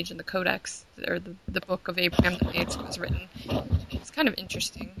Abraham the Mage and the Codex, or the book of Abraham the Mage was written. It's kind of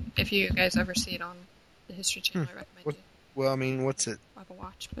interesting. If you guys ever see it on the History Channel, I recommend you Well, I mean, what's it? have a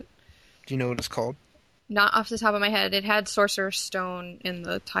watch. But Do you know what it's called not off the top of my head. It had Sorcerer's Stone in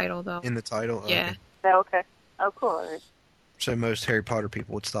the title, though. in the title? Yeah. Okay. Oh, okay. Oh, cool. All right. So most Harry Potter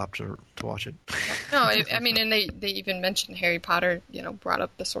people would stop to watch it. No, I mean, and they even mentioned Harry Potter, brought up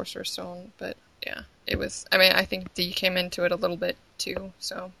the Sorcerer's Stone, but yeah, it was, I mean, I think Dee came into it a little bit too,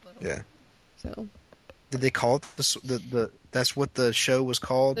 so. Yeah. So. Did they call it that's what the show was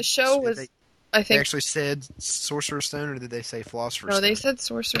called? The show was, They I think, actually said Sorcerer's Stone, or did they say Philosopher's no, Stone? they said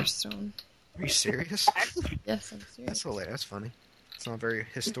Sorcerer's Stone. Are you serious? Yes, I'm serious. That's hilarious. That's funny. It's not a very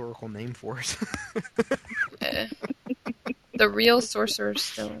historical name for it. Eh. The real Sorcerer's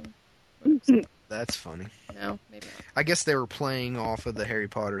Stone. That's funny. No, maybe not. I guess they were playing off of the Harry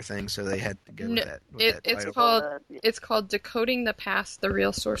Potter thing, so they had to go No, with that. With that it's title. called It's called Decoding the Past, the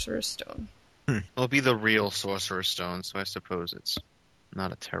Real Sorcerer's Stone. It'll be the real Sorcerer's Stone, so I suppose it's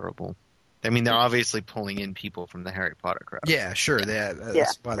not a terrible. I mean, they're obviously pulling in people from the Harry Potter crowd. Yeah, sure.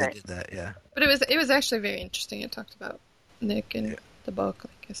 That's why they did that. Yeah. But it was actually very interesting. It talked about Nick and the book,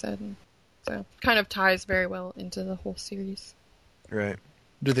 like I said, and so kind of ties very well into the whole series. Right.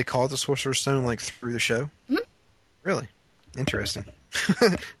 Do they call it the Sorcerer's Stone like through the show? Mhm. Really? Interesting.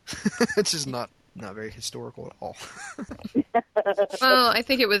 It's just not very historical at all. Well, I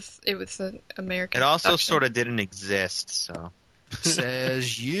think it was an American. It also production. sort of didn't exist, so.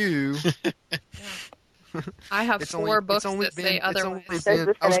 Says you. I have four books that say otherwise. I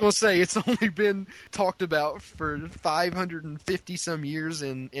was going to say it's only been talked about for 550 some years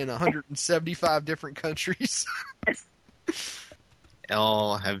in 175 different countries.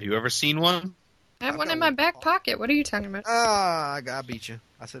 Oh, have you ever seen one? I have one in my back pocket. What are you talking about? Ah, I beat you.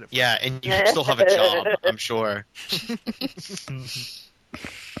 I said it. First. Yeah, and you still have a job, I'm sure.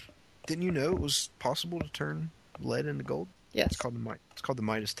 Didn't you know it was possible to turn lead into gold? Yes, It's called the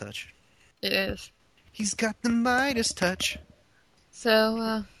Midas touch. it is. He's got the Midas touch.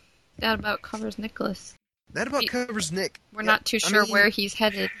 So that about covers Nicholas. That about covers Nick. We're Yeah, not too sure I mean, where he's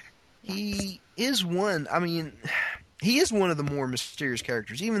headed. He is one. I mean, he is one of the more mysterious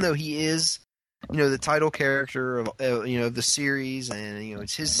characters, even though he is, the title character of of the series, and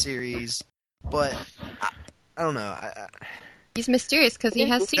it's his series. But I don't know. He's mysterious because he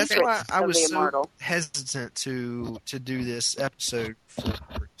has That's secrets. why I Of was the so immortal. hesitant to do this episode for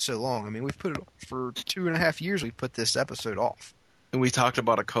so long. I mean, we've put it for 2.5 years. We put this episode off. And we talked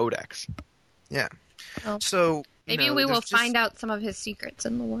about a codex. Yeah. Oh. So Maybe we will find out some of his secrets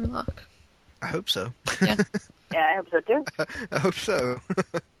in the Warlock. I hope so. Yeah. Yeah, I hope so too. I hope so.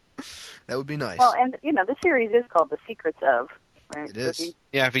 That would be nice. Well, and the series is called The Secrets of, right? It is.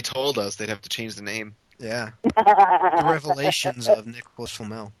 Yeah, if he told us, they'd have to change the name. Yeah. The Revelations of Nicholas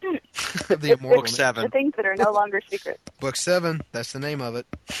Flamel. Of the Immortal Book Nick. 7. The things that are no longer secret. Book 7. That's the name of it.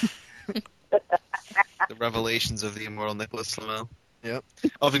 The Revelations of the Immortal Nicholas Flamel. Yep.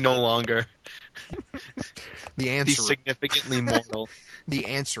 Of no longer. The He's Answerer. significantly mortal. The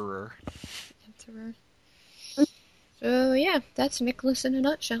Answerer. Answerer. So yeah, that's Nicholas in a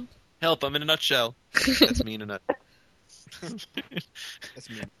nutshell. Help, I'm in a nutshell. That's me in a nut. That's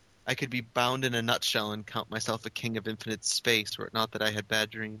me. I could be bound in a nutshell and count myself a king of infinite space, were it not that I had bad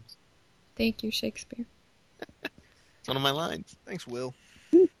dreams. Thank you, Shakespeare. It's one of my lines. Thanks, Will.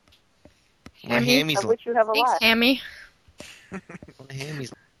 My Hammy. hammies. Of which you have a Thanks, lot. Hammy. My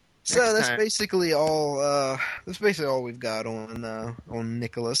hammies. So Next that's time. basically all. That's basically all we've got on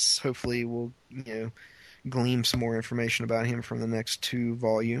Nicholas. Hopefully, we'll glean some more information about him from the next 2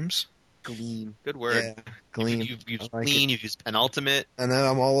 volumes. Glean. Good word. Yeah, glean. You've used I like glean, you've used penultimate. I know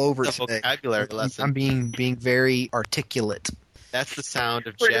I'm all over It's it a today. vocabulary lesson. I'm being very articulate, That's the sound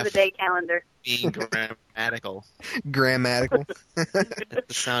of Word of Jeff the day calendar. being grammatical. grammatical. That's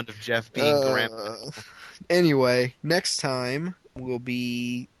the sound of Jeff being grammatical. Anyway, next time will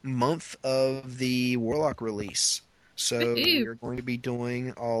be month of the Warlock release. So Woohoo. we're going to be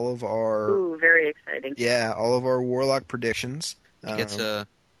doing all of our Ooh, very exciting. all of our Warlock predictions. You get to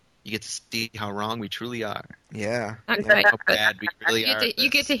You get to see how wrong we truly are. Yeah. Not Yeah. quite, How but bad we really are. you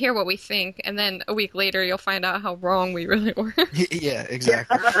get to hear what we think, and then a week later you'll find out how wrong we really were. Yeah,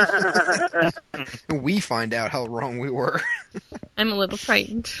 exactly. We find out how wrong we were, I'm a little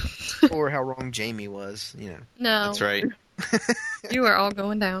frightened. or how wrong Jamie was. You know. No, That's right. you are all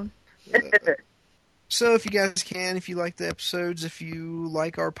going down. So if you guys can, if you like the episodes, if you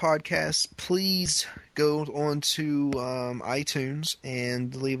like our podcast, please go on to iTunes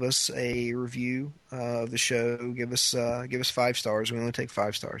and leave us a review of the show. Give us 5 stars. We only take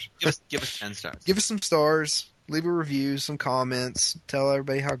 5 stars. Give us 10 stars. Give us some stars. Leave a review, some comments. Tell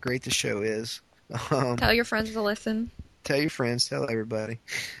everybody how great the show is. Tell your friends to listen. Tell your friends. Tell everybody.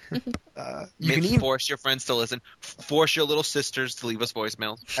 You can Force your friends to listen. Force your little sisters to leave us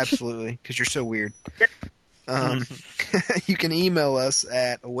voicemails. Absolutely, because you're so weird. You can email us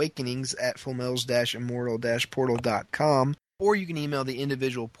at awakenings@flamels-immortal-portal.com, or you can email the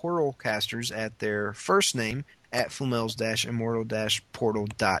individual portal casters at their first name at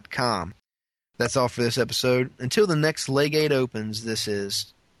flamels-immortal-portal.com. That's all for this episode. Until the next Legate opens, this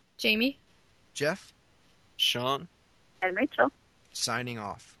is Jamie? Jeff Sean? And Rachel. signing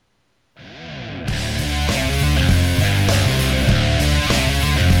off.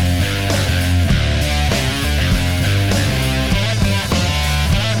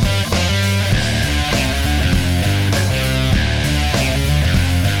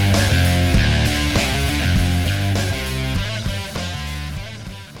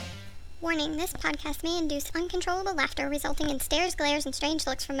 Warning, this podcast may induce uncontrollable laughter resulting in stares, glares, and strange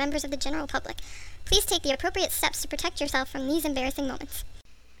looks from members of the general public. Please take the appropriate steps to protect yourself from these embarrassing moments.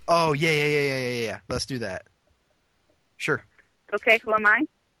 Oh, yeah. Let's do that. Sure. Okay, who am I?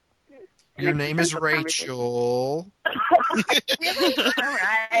 Your name is Rachel. Really? All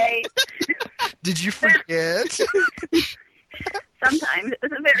right. Did you forget? Sometimes it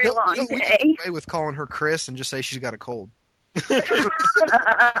was a very long we can day. get away with calling her Chris and just say she's got a cold.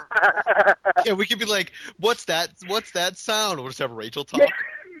 Yeah, we could be like, what's that sound? We'll just have Rachel talk.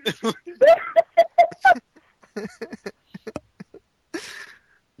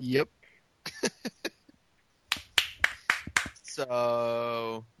 Yep.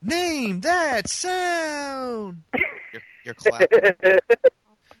 So Name that sound. you're clapping.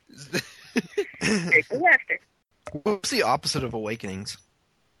 Rachel laughter. What's the opposite of awakenings?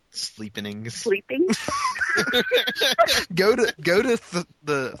 Sleepinings. Sleeping. Go to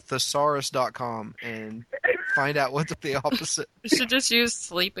the thesaurus.com and find out what's the opposite. You should just use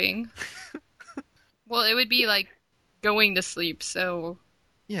sleeping. Well, it would be like going to sleep, so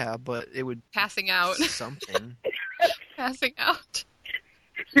Yeah, but it would passing out. something. Passing out.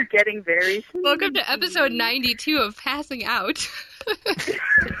 You're getting very sleepy. Welcome to episode 92 of Passing Out.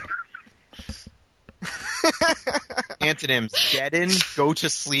 Antonyms: deaden, go to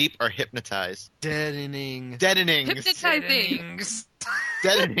sleep, or hypnotize. Deadening. Deadening. Hypnotizing.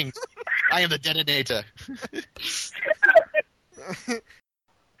 Deadening. I am the detonator.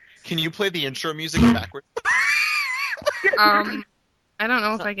 Can you play the intro music backwards? I don't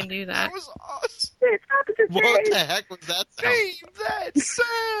know if I can do that. That was awesome. It's opposite What day. the heck was that sound? Name that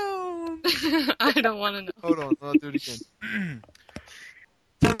sound. I don't want to know. Hold on, I'll do it again.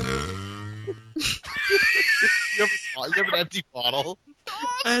 You have an empty bottle?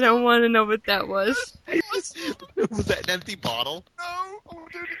 I don't want to know what that was. Was that an empty bottle? No, I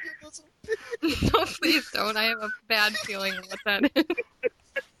won't do it again. No, please don't. I have a bad feeling of what that is.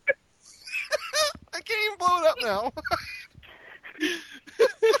 I can't even blow it up now.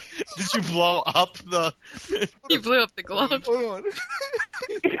 Did you blow up the... He blew up the glove. Hold on.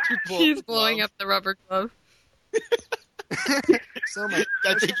 Did you blow He's the blowing glove? up the rubber glove. So my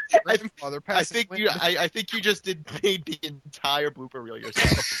I think, grandfather I passed think away. you I think you just made the entire blooper reel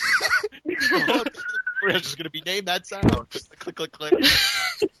yourself. We're just gonna be named that sound. Just click, click, click.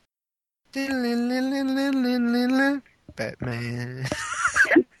 Batman.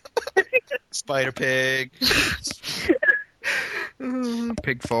 Spider Pig.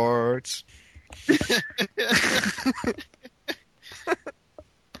 Pig farts.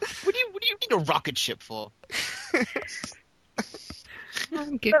 What do you need a rocket ship for?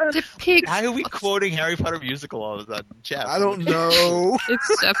 Get the pig. Why are we quoting Harry Potter musical all of a sudden, Jeff? I don't know.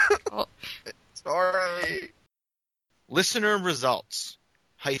 It's Jeff's fault. Sorry. Listener results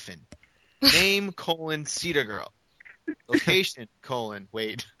hyphen name colon Cedar Girl location colon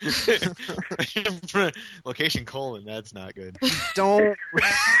wait location colon that's not good. Don't.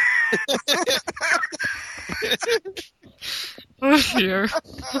 Oh dear.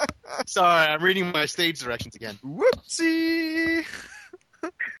 Sorry, I'm reading my stage directions again. Whoopsie.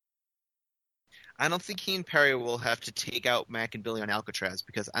 I don't think he and Perry will have to take out Mac and Billy on Alcatraz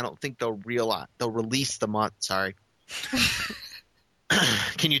because I don't think they'll release the mod. Sorry.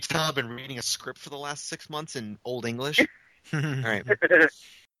 Can you tell I've been reading a script for the last 6 months in Old English? All right. All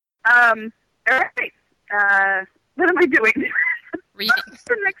right. What am I doing? Reading. What's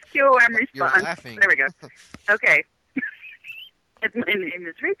the next QOM response? You're laughing. There we go. Okay. My name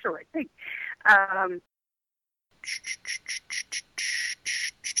is Rachel, I think.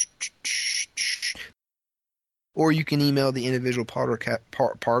 Or you can email the individual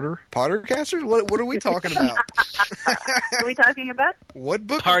Pottercasters? What are we talking about? What are we talking about? What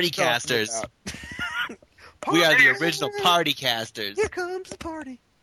book? Party are we talking casters. about? We are the original party casters. Here comes the party.